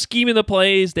 Stop scheming the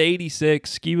plays to 86,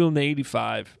 scheme them to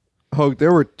 85. Hogue,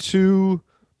 there were 2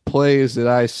 plays that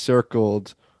I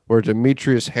circled where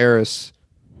Demetrius Harris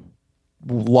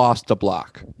lost a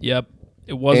block. Yep,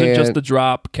 it wasn't just the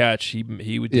drop catch. He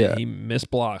missed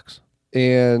blocks.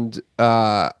 And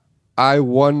I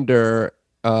wonder.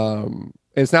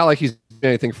 It's not like he's done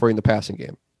anything for you in the passing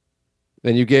game.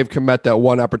 And you gave Kmet that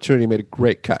one opportunity, made a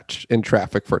great catch in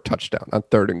traffic for a touchdown on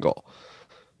 3rd and goal.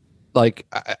 Like,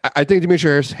 I think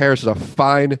Demetrius Harris is a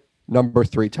fine number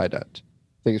 3 tight end.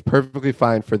 I think he's perfectly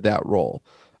fine for that role.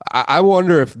 I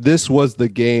wonder if this was the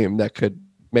game that could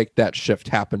make that shift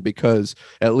happen, because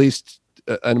at least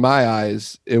in my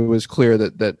eyes, it was clear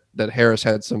that Harris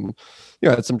had some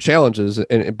challenges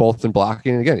in both in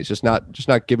blocking. And again, he's just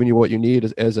not giving you what you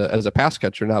need as a pass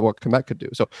catcher, not what Kmet could do.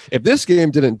 So if this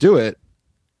game didn't do it,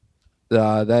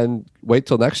 then wait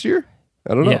till next year.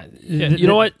 I don't know. Yeah. You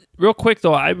know what? Real quick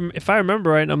though, if I remember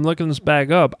right, and I'm looking this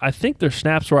back up, I think their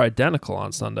snaps were identical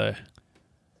on Sunday.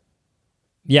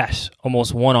 Yes,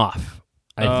 almost one off.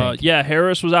 I think. Yeah,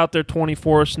 Harris was out there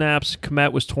 24 snaps.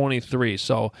 Kmet was 23.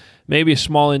 So maybe a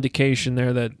small indication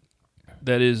there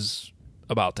that is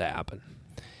about to happen.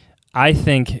 I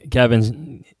think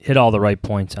Kevin's hit all the right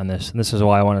points on this, and this is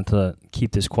why I wanted to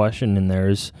keep this question in there,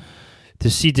 is to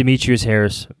see Demetrius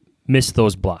Harris miss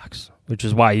those blocks, which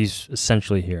is why he's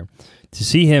essentially here. To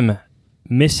see him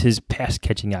miss his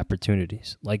pass-catching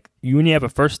opportunities. Like, when you have a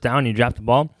first down and you drop the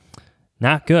ball,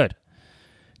 not good.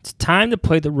 It's time to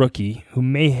play the rookie who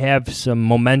may have some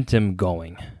momentum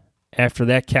going after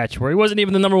that catch where he wasn't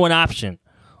even the number 1 option.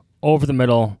 Over the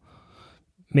middle,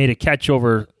 made a catch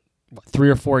over 3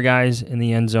 or 4 guys in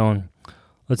the end zone.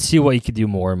 Let's see what he could do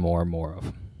more and more and more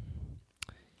of.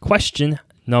 Question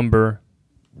number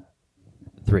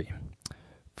 3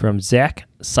 from Zach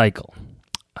Cycle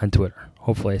on Twitter.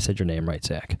 Hopefully I said your name right,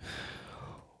 Zach.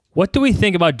 What do we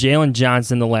think about Jaylon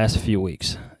Johnson the last few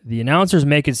weeks? The announcers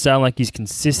make it sound like he's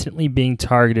consistently being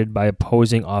targeted by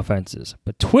opposing offenses,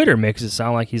 but Twitter makes it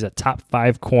sound like he's a top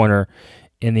 5 corner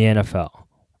in the NFL.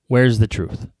 Where's the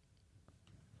truth?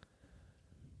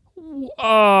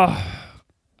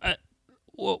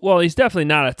 Well, he's definitely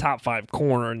not a top 5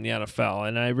 corner in the NFL,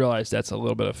 and I realize that's a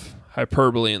little bit of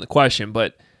hyperbole in the question,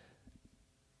 but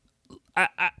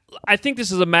I think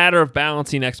this is a matter of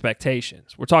balancing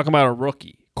expectations. We're talking about a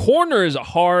rookie corner is a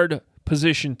hard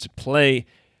position to play,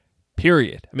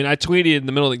 period. I mean, I tweeted in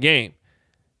the middle of the game,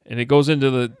 and it goes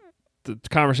into the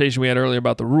conversation we had earlier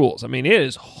about the rules. I mean, it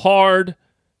is hard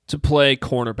to play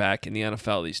cornerback in the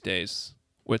NFL these days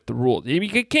with the rules.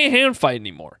 You can't hand fight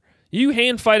anymore. You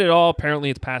hand fight at all, apparently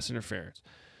it's pass interference.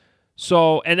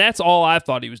 So, and that's all I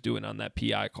thought he was doing on that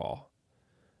PI call.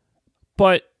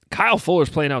 But Kyle Fuller's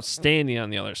playing outstanding on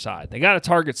the other side. They got to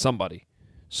target somebody.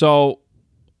 So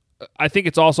I think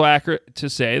it's also accurate to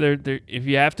say if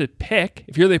you have to pick,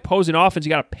 if you're the opposing offense, you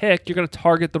got to pick, you're going to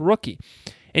target the rookie.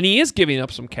 And he is giving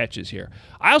up some catches here.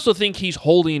 I also think he's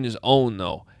holding his own,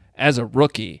 though, as a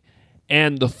rookie.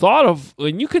 And the thought of,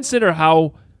 when you consider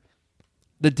how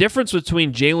the difference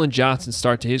between Jalen Johnson's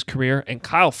start to his career and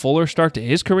Kyle Fuller's start to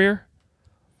his career,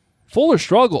 Fuller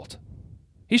struggled.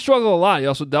 He struggled a lot. He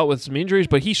also dealt with some injuries,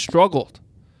 but he struggled.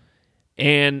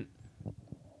 And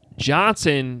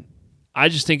Johnson, I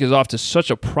just think, is off to such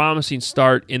a promising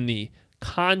start in the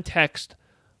context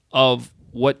of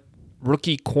what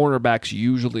rookie cornerbacks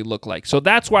usually look like. So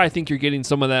that's why I think you're getting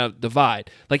some of that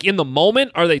divide. Like, in the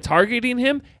moment, are they targeting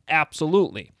him?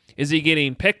 Absolutely. Is he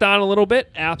getting picked on a little bit?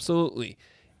 Absolutely.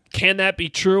 Can that be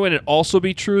true and it also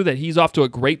be true that he's off to a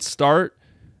great start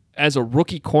as a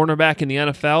rookie cornerback in the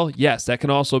NFL? Yes, that can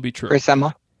also be true. Chris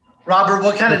Emma. Robert,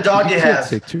 what kind of dog do you have?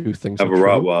 Say two things. I have are a true.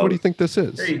 Rottweiler. What do you think this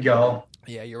is? There you go.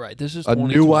 Yeah, you're right. This is a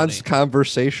 2020. nuanced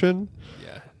conversation.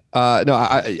 No,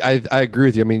 I agree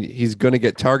with you. I mean, he's going to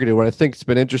get targeted. What I think has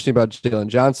been interesting about Jalen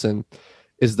Johnson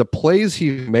is the plays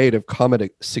he made have come at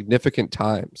significant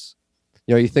times.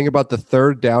 You know, you think about the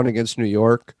third down against New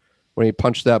York when he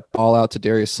punched that ball out to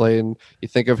Darius Slayton. You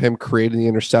think of him creating the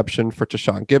interception for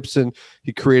Tashawn Gibson.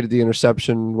 He created the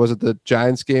interception. Was it the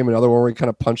Giants game? Another one where he kind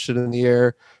of punched it in the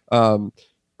air,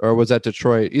 or was that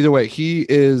Detroit? Either way, he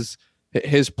is.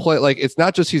 His play, like, it's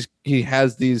not just he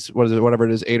has these whatever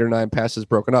it is 8 or 9 passes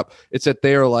broken up. It's that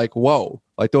they are like, whoa,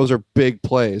 like those are big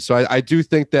plays. So I do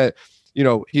think that, you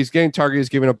know, he's getting targeted, he's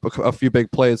giving up a few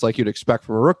big plays like you'd expect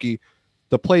from a rookie.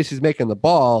 The plays he's making the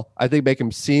ball, I think, make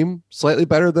him seem slightly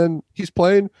better than he's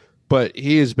playing, but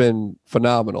he has been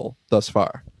phenomenal thus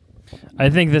far. I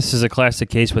think this is a classic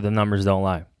case where the numbers don't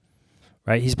lie.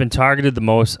 Right? He's been targeted the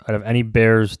most out of any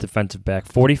Bears defensive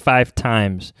back, 45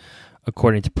 times.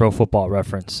 According to Pro Football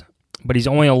Reference, but he's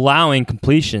only allowing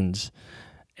completions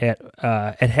at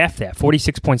half that,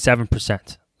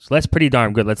 46.7%. So that's pretty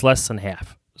darn good. That's less than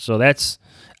half. So that's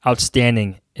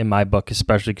outstanding in my book,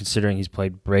 especially considering he's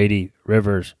played Brady,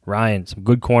 Rivers, Ryan, some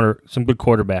good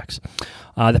quarterbacks.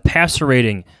 The passer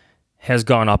rating has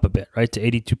gone up a bit, right, to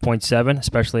 82.7,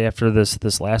 especially after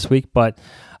this last week. But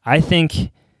I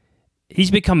think he's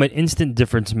become an instant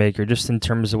difference maker just in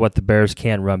terms of what the Bears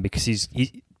can run, because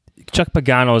Chuck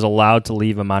Pagano is allowed to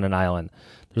leave him on an island.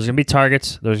 There's going to be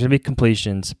targets, there's going to be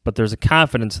completions, but there's a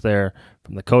confidence there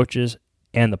from the coaches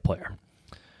and the player.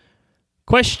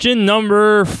 Question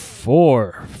number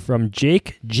 4 from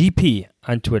Jake GP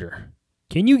on Twitter.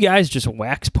 Can you guys just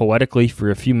wax poetically for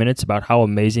a few minutes about how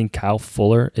amazing Kyle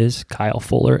Fuller is? I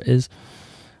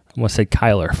want to say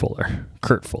Kyler Fuller.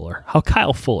 Kurt Fuller. How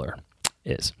Kyle Fuller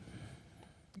is.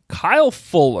 Kyle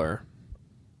Fuller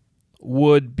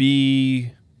would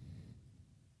be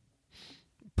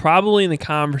probably in the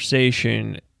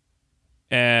conversation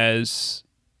as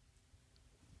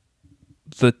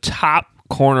the top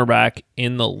cornerback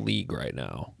in the league right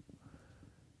now.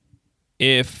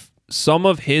 If some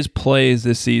of his plays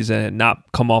this season had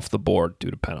not come off the board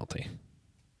due to penalty.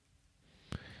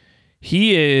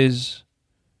 He is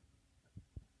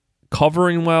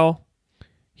covering well.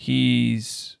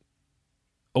 He's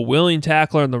a willing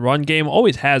tackler in the run game,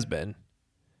 always has been.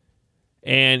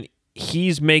 And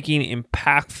he's making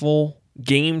impactful,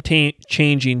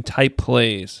 game-changing type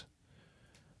plays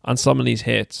on some of these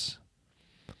hits.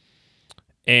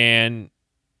 And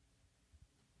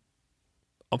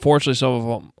unfortunately, some of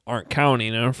them aren't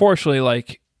counting. And unfortunately,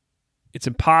 like, it's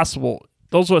impossible.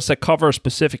 Those of us that cover a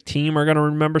specific team are going to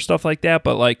remember stuff like that.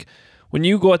 But, like, when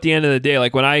you go at the end of the day,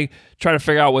 like when I try to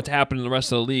figure out what's happened in the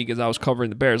rest of the league as I was covering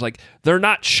the Bears, like, they're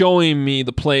not showing me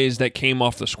the plays that came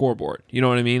off the scoreboard. You know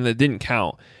what I mean? That didn't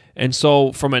count. And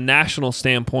so from a national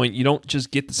standpoint, you don't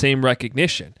just get the same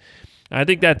recognition. And I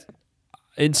think that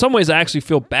in some ways I actually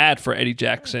feel bad for Eddie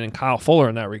Jackson and Kyle Fuller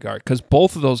in that regard, because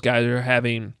both of those guys are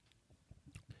having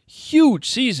huge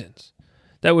seasons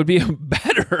that would be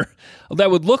better,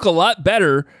 that would look a lot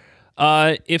better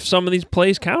if some of these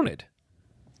plays counted.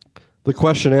 The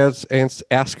question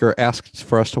asker asked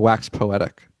for us to wax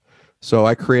poetic. So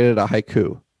I created a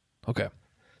haiku. Okay.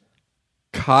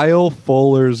 Kyle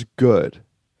Fuller's good.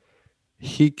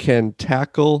 He can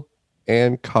tackle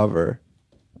and cover.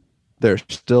 There's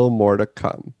still more to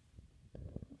come.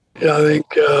 Yeah, I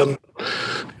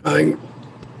think,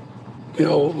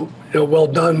 well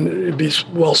done. It'd be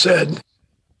well said.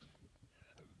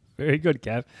 Very good,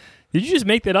 Kev. Did you just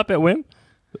make that up at whim?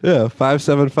 Yeah,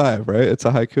 575, right? It's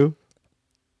a haiku.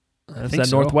 That's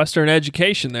that Northwestern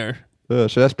education there. So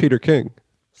that's Peter King.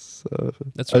 So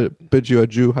That's I bid you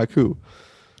adieu, haiku.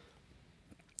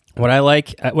 What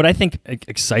I think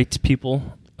excites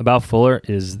people about Fuller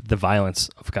is the violence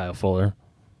of Kyle Fuller,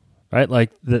 right?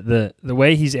 Like the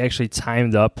way he's actually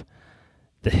timed up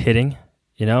the hitting,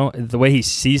 the way he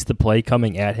sees the play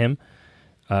coming at him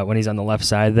when he's on the left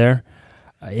side there,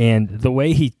 and the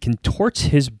way he contorts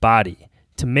his body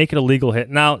to make it a legal hit.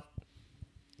 Now,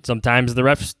 sometimes the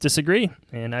refs disagree,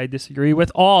 and I disagree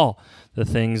with all the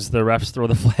things the refs throw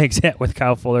the flags at with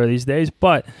Kyle Fuller these days,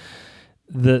 but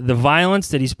the violence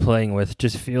that he's playing with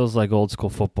just feels like old school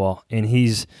football, and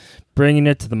he's bringing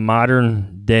it to the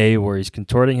modern day where he's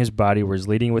contorting his body, where he's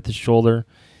leading with his shoulder,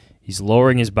 he's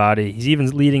lowering his body, he's even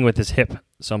leading with his hip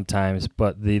sometimes,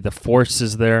 but the force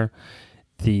is there,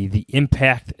 the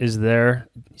impact is there,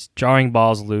 he's jarring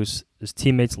balls loose, his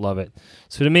teammates love it.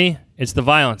 So to me, it's the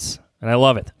violence, and I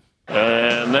love it.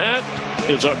 And that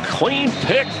is a clean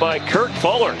pick by Kurt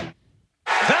Fuller.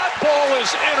 That ball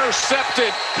is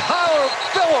intercepted. Kyle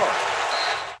Fuller.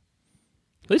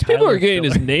 At least people are getting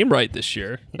his name right this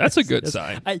year. That's a good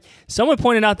sign. Someone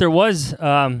pointed out there was, it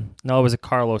was a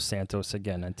Carlos Santos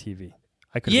again on TV.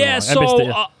 I could I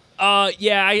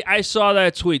saw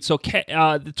that tweet. So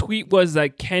the tweet was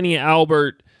that Kenny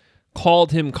Albert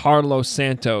called him Carlos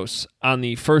Santos on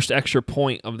the first extra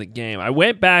point of the game. I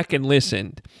went back and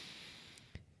listened.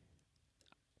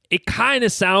 It kind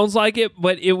of sounds like it,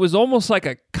 but it was almost like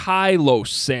a Kylos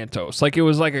Santos. Like it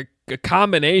was like a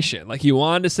combination. Like he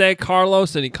wanted to say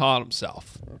Carlos and he called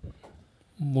himself.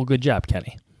 Well, good job,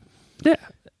 Kenny. Yeah.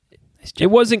 It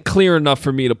wasn't clear enough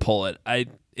for me to pull it.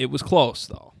 It was close,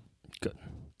 though. Good.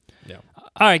 Yeah.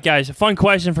 All right, guys. A fun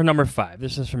question for number 5.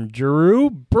 This is from Drew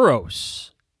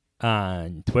Burrows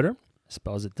on Twitter.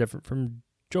 Spells it different from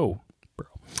Joe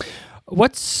Burrow.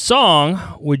 What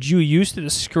song would you use to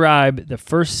describe the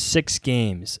first 6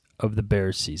 games of the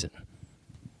Bears season?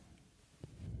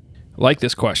 I like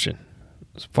this question.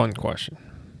 It's a fun question.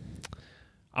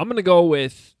 I'm going to go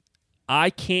with I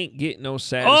Can't Get No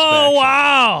Satisfaction. Oh,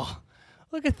 wow.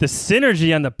 Look at the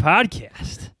synergy on the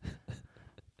podcast.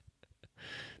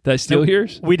 Did I steal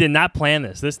yours? We did not plan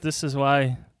this. This is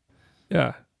why.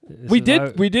 Yeah. We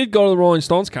did go to the Rolling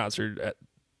Stones concert at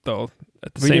the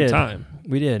same time.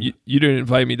 We did. You didn't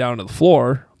invite me down to the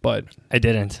floor, but I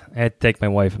didn't. I had to take my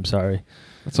wife. I'm sorry.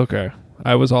 That's okay.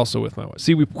 I was also with my wife.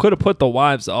 See, we could have put the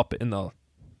wives up in the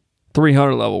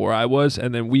 300 level where I was,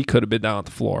 and then we could have been down at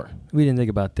the floor. We didn't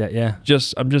think about that. Yeah.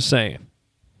 I'm just saying.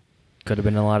 Could have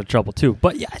been in a lot of trouble too.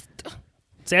 But yeah,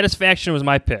 Satisfaction was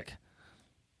my pick.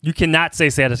 You cannot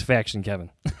say Satisfaction, Kevin.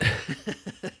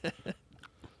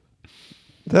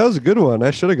 That was a good one. I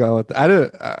should have gone with that. I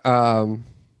didn't.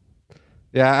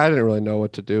 I didn't really know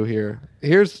what to do here.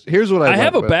 Here's what I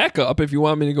have a backup if you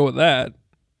want me to go with that.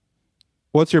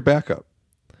 What's your backup?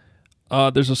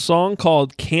 There's a song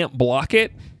called Can't Block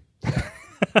It.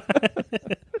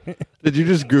 Did you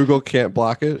just Google Can't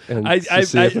Block It? And I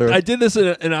did this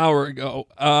an hour ago.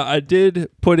 I did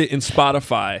put it in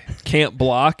Spotify, Can't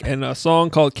Block, and a song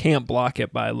called Can't Block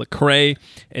It by Lecrae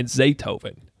and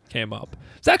Zaytoven came up.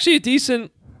 It's actually a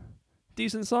decent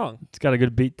song. It's got a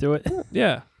good beat to it.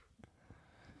 Yeah.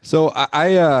 So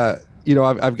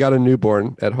I've got a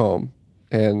newborn at home,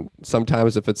 and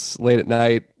sometimes if it's late at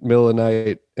night, middle of the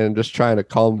night, and I'm just trying to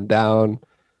calm them down,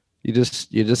 you just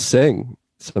sing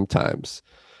sometimes.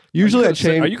 Usually I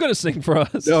change. Are you going to sing for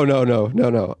us? No.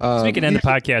 So we can end the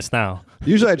podcast now.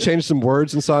 Usually I change some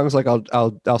words in songs. Like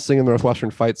I'll sing a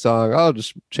Northwestern Fight song. I'll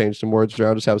just change some words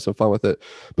around, just have some fun with it.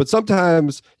 But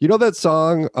sometimes, that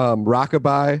song,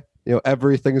 Rockabye,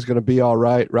 Everything's Gonna Be All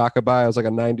Right. Rockabye. It was like a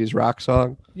 90s rock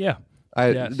song. Yeah.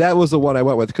 That was the one I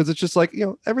went with because it's just like,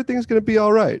 everything's going to be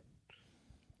all right.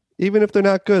 Even if they're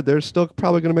not good, they're still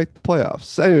probably going to make the playoffs.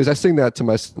 So anyways, I sing that to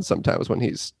my son sometimes when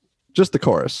he's just the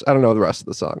chorus. I don't know the rest of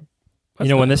the song.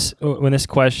 When this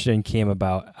question came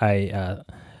about, I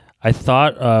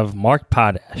thought of Mark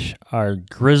Potash, our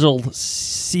grizzled,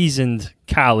 seasoned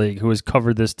colleague who has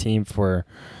covered this team for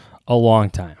a long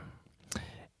time.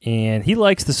 And he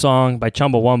likes the song by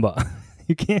Chumbawamba.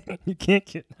 You can't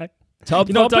get Tub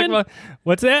thumping?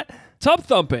 What's that? Tub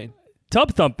thumping.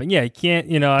 Tub thumping. Yeah, you can't,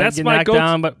 That's I get my knocked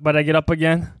down, but I get up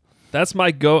again. That's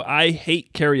my go. I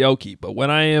hate karaoke, but when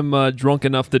I am drunk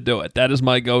enough to do it, that is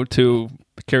my go-to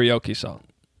karaoke song.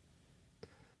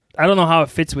 I don't know how it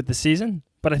fits with the season,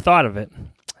 but I thought of it.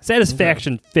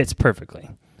 Satisfaction fits perfectly.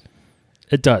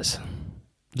 It does.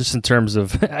 Just in terms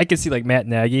of, I can see like Matt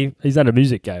Nagy. He's not a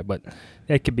music guy, but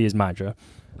that could be his mantra.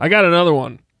 I got another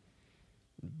one.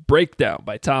 Breakdown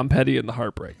by Tom Petty and the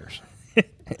Heartbreakers.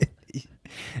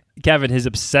 Kevin, his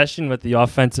obsession with the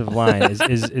offensive line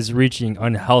is reaching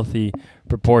unhealthy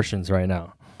proportions right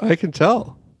now. I can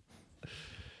tell.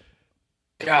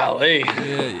 Golly.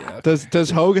 Yeah.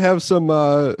 Does Hogue have some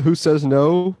who says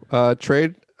no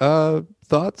trade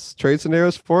thoughts, trade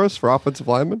scenarios for us for offensive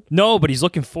linemen? No, but he's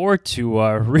looking forward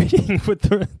to reading what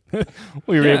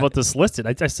we were able to solicit.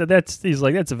 I said he's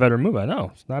like, that's a veteran move. I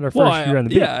know. It's not our first year on the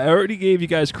beat. Yeah, I already gave you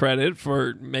guys credit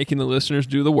for making the listeners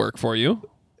do the work for you.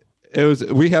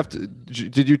 We have to.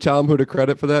 Did you tell him who to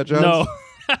credit for that, John? No.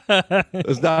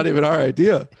 It's not even our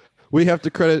idea. We have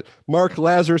to credit Mark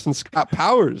Lazarus and Scott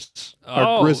Powers,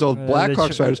 our grizzled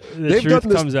Blackhawks fighters. The truth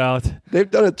comes out.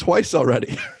 They've done it twice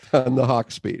already on the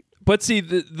Hawks beat. But see,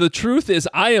 the truth is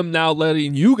I am now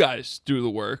letting you guys do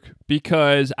the work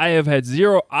because I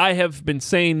have been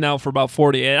saying now for about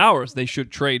 48 hours they should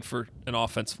trade for an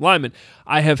offensive lineman.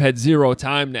 I have had zero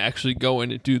time to actually go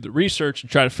in and do the research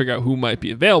and try to figure out who might be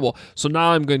available. So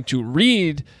now I'm going to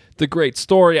read the great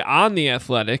story on The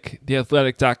Athletic,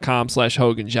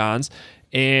 theathletic.com/HoganJohns,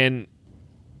 and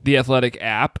the Athletic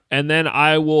app, and then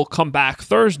I will come back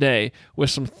Thursday with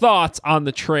some thoughts on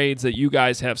the trades that you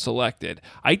guys have selected.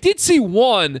 I did see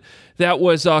one that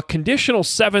was a conditional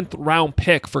 7th round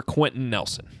pick for Quentin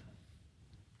Nelson.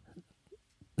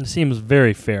 It seems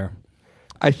very fair.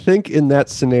 I think in that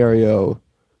scenario,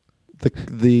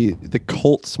 the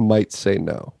Colts might say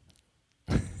no.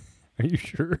 Are you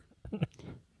sure?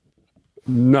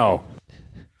 No.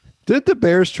 Did the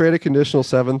Bears trade a conditional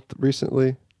 7th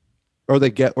recently? Or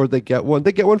they get one. They get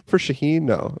one for Shaheen?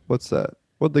 No. What's that?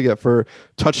 What'd they get for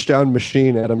touchdown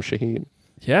machine Adam Shaheen?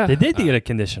 Yeah. They did get a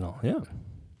conditional. Yeah.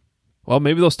 Well,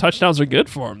 maybe those touchdowns are good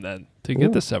for him then to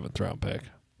get the 7th round pick.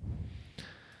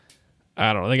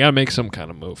 I don't know. They got to make some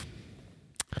kind of move.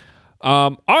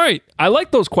 All right. I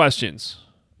like those questions.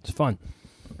 It's fun.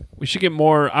 We should get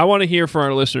more. I want to hear from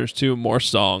our listeners too, more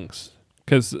songs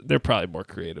because they're probably more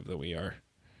creative than we are.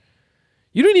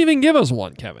 You didn't even give us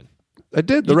one, Kevin. I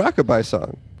did the Rockabye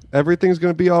song. Everything's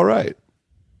going to be all right.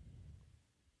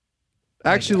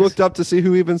 I actually looked up to see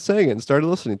who even sang it and started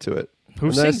listening to it. Who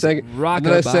sings Rockabye? And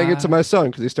then I sang it to my son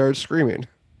because he started screaming.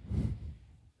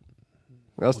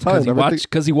 I was telling him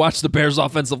because he watched the Bears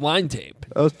offensive line tape.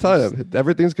 I was telling him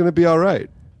everything's going to be all right.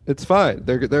 It's fine.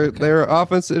 Their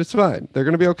offense. It's fine. They're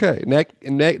going to be okay.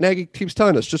 Nagy keeps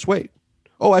telling us, just wait.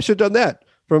 Oh, I should have done that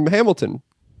from Hamilton.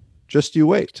 Just you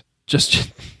wait.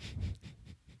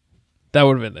 That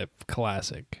would have been a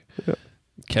classic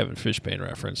Kevin Fishbane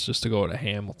reference, just to go to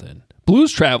Hamilton.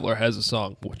 Blues Traveler has a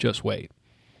song, Just Wait.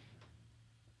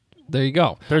 There you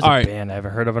go. There's a band I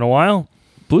haven't heard of in a while.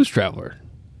 Blues Traveler.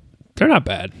 They're not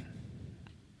bad.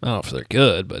 I don't know if they're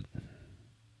good, but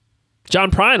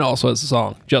John Prine also has a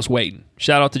song, Just Waiting.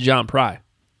 Shout out to John Prine,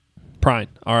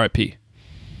 R.I.P.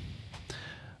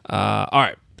 All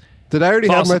right. Did I already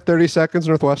have my 30 seconds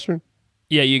Northwestern?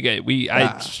 Yeah, you get.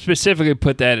 I specifically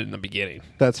put that in the beginning.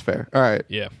 That's fair. All right.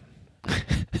 Yeah.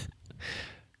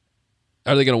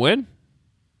 Are they going to win?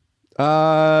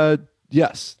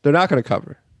 Yes. They're not going to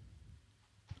cover.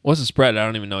 What's the spread? I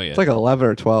don't even know yet. It's like 11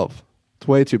 or 12. It's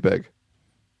way too big.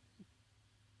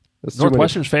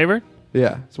 Northwestern's favorite?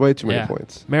 Yeah, it's way too many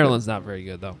points. Maryland's not very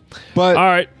good, though. But all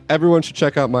right, everyone should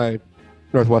check out my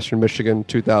Northwestern Michigan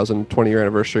 2020-year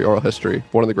anniversary oral history.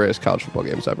 One of the greatest college football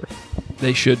games ever.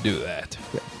 They should do that.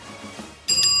 Yeah.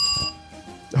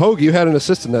 Hogue, you had an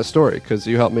assist in that story because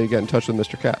you helped me get in touch with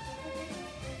Mr. Cat.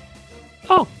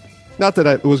 Oh. Not that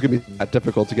it was going to be that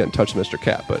difficult to get in touch with Mr.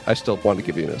 Cat, but I still wanted to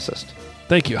give you an assist.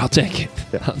 Thank you. I'll take it.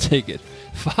 Yeah. I'll take it.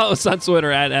 Follow us on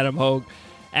Twitter at Adam Hogue,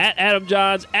 at Adam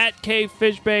Johns, at K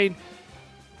Fishbane.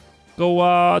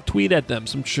 Go tweet at them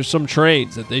some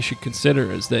trades that they should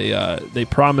consider as they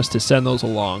promise to send those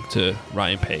along to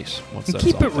Ryan Pace. And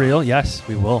keep it real. Yes,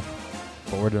 we will.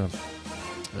 Forward to them.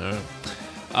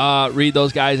 All right. Read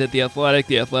those guys at The Athletic,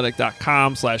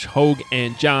 theathletic.com/Hogue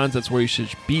and Johns. That's where you should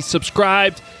be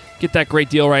subscribed. Get that great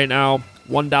deal right now.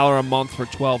 $1 a month for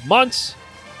 12 months.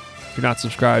 If you're not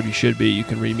subscribed, you should be. You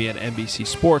can read me at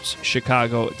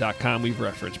NBCSportsChicago.com. We've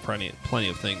referenced plenty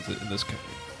of things in this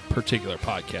particular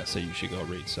podcast that you should go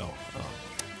read, so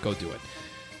go do it.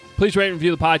 Please rate and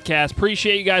review the podcast.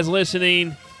 Appreciate you guys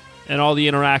listening and all the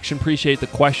interaction. Appreciate the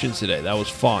questions today. That was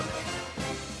fun.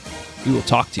 We will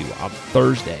talk to you on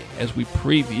Thursday as we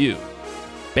preview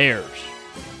Bears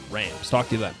Rams. Talk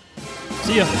to you then.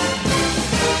 See ya.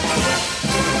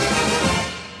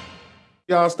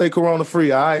 Y'all stay corona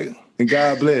free, all right? and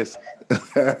God bless.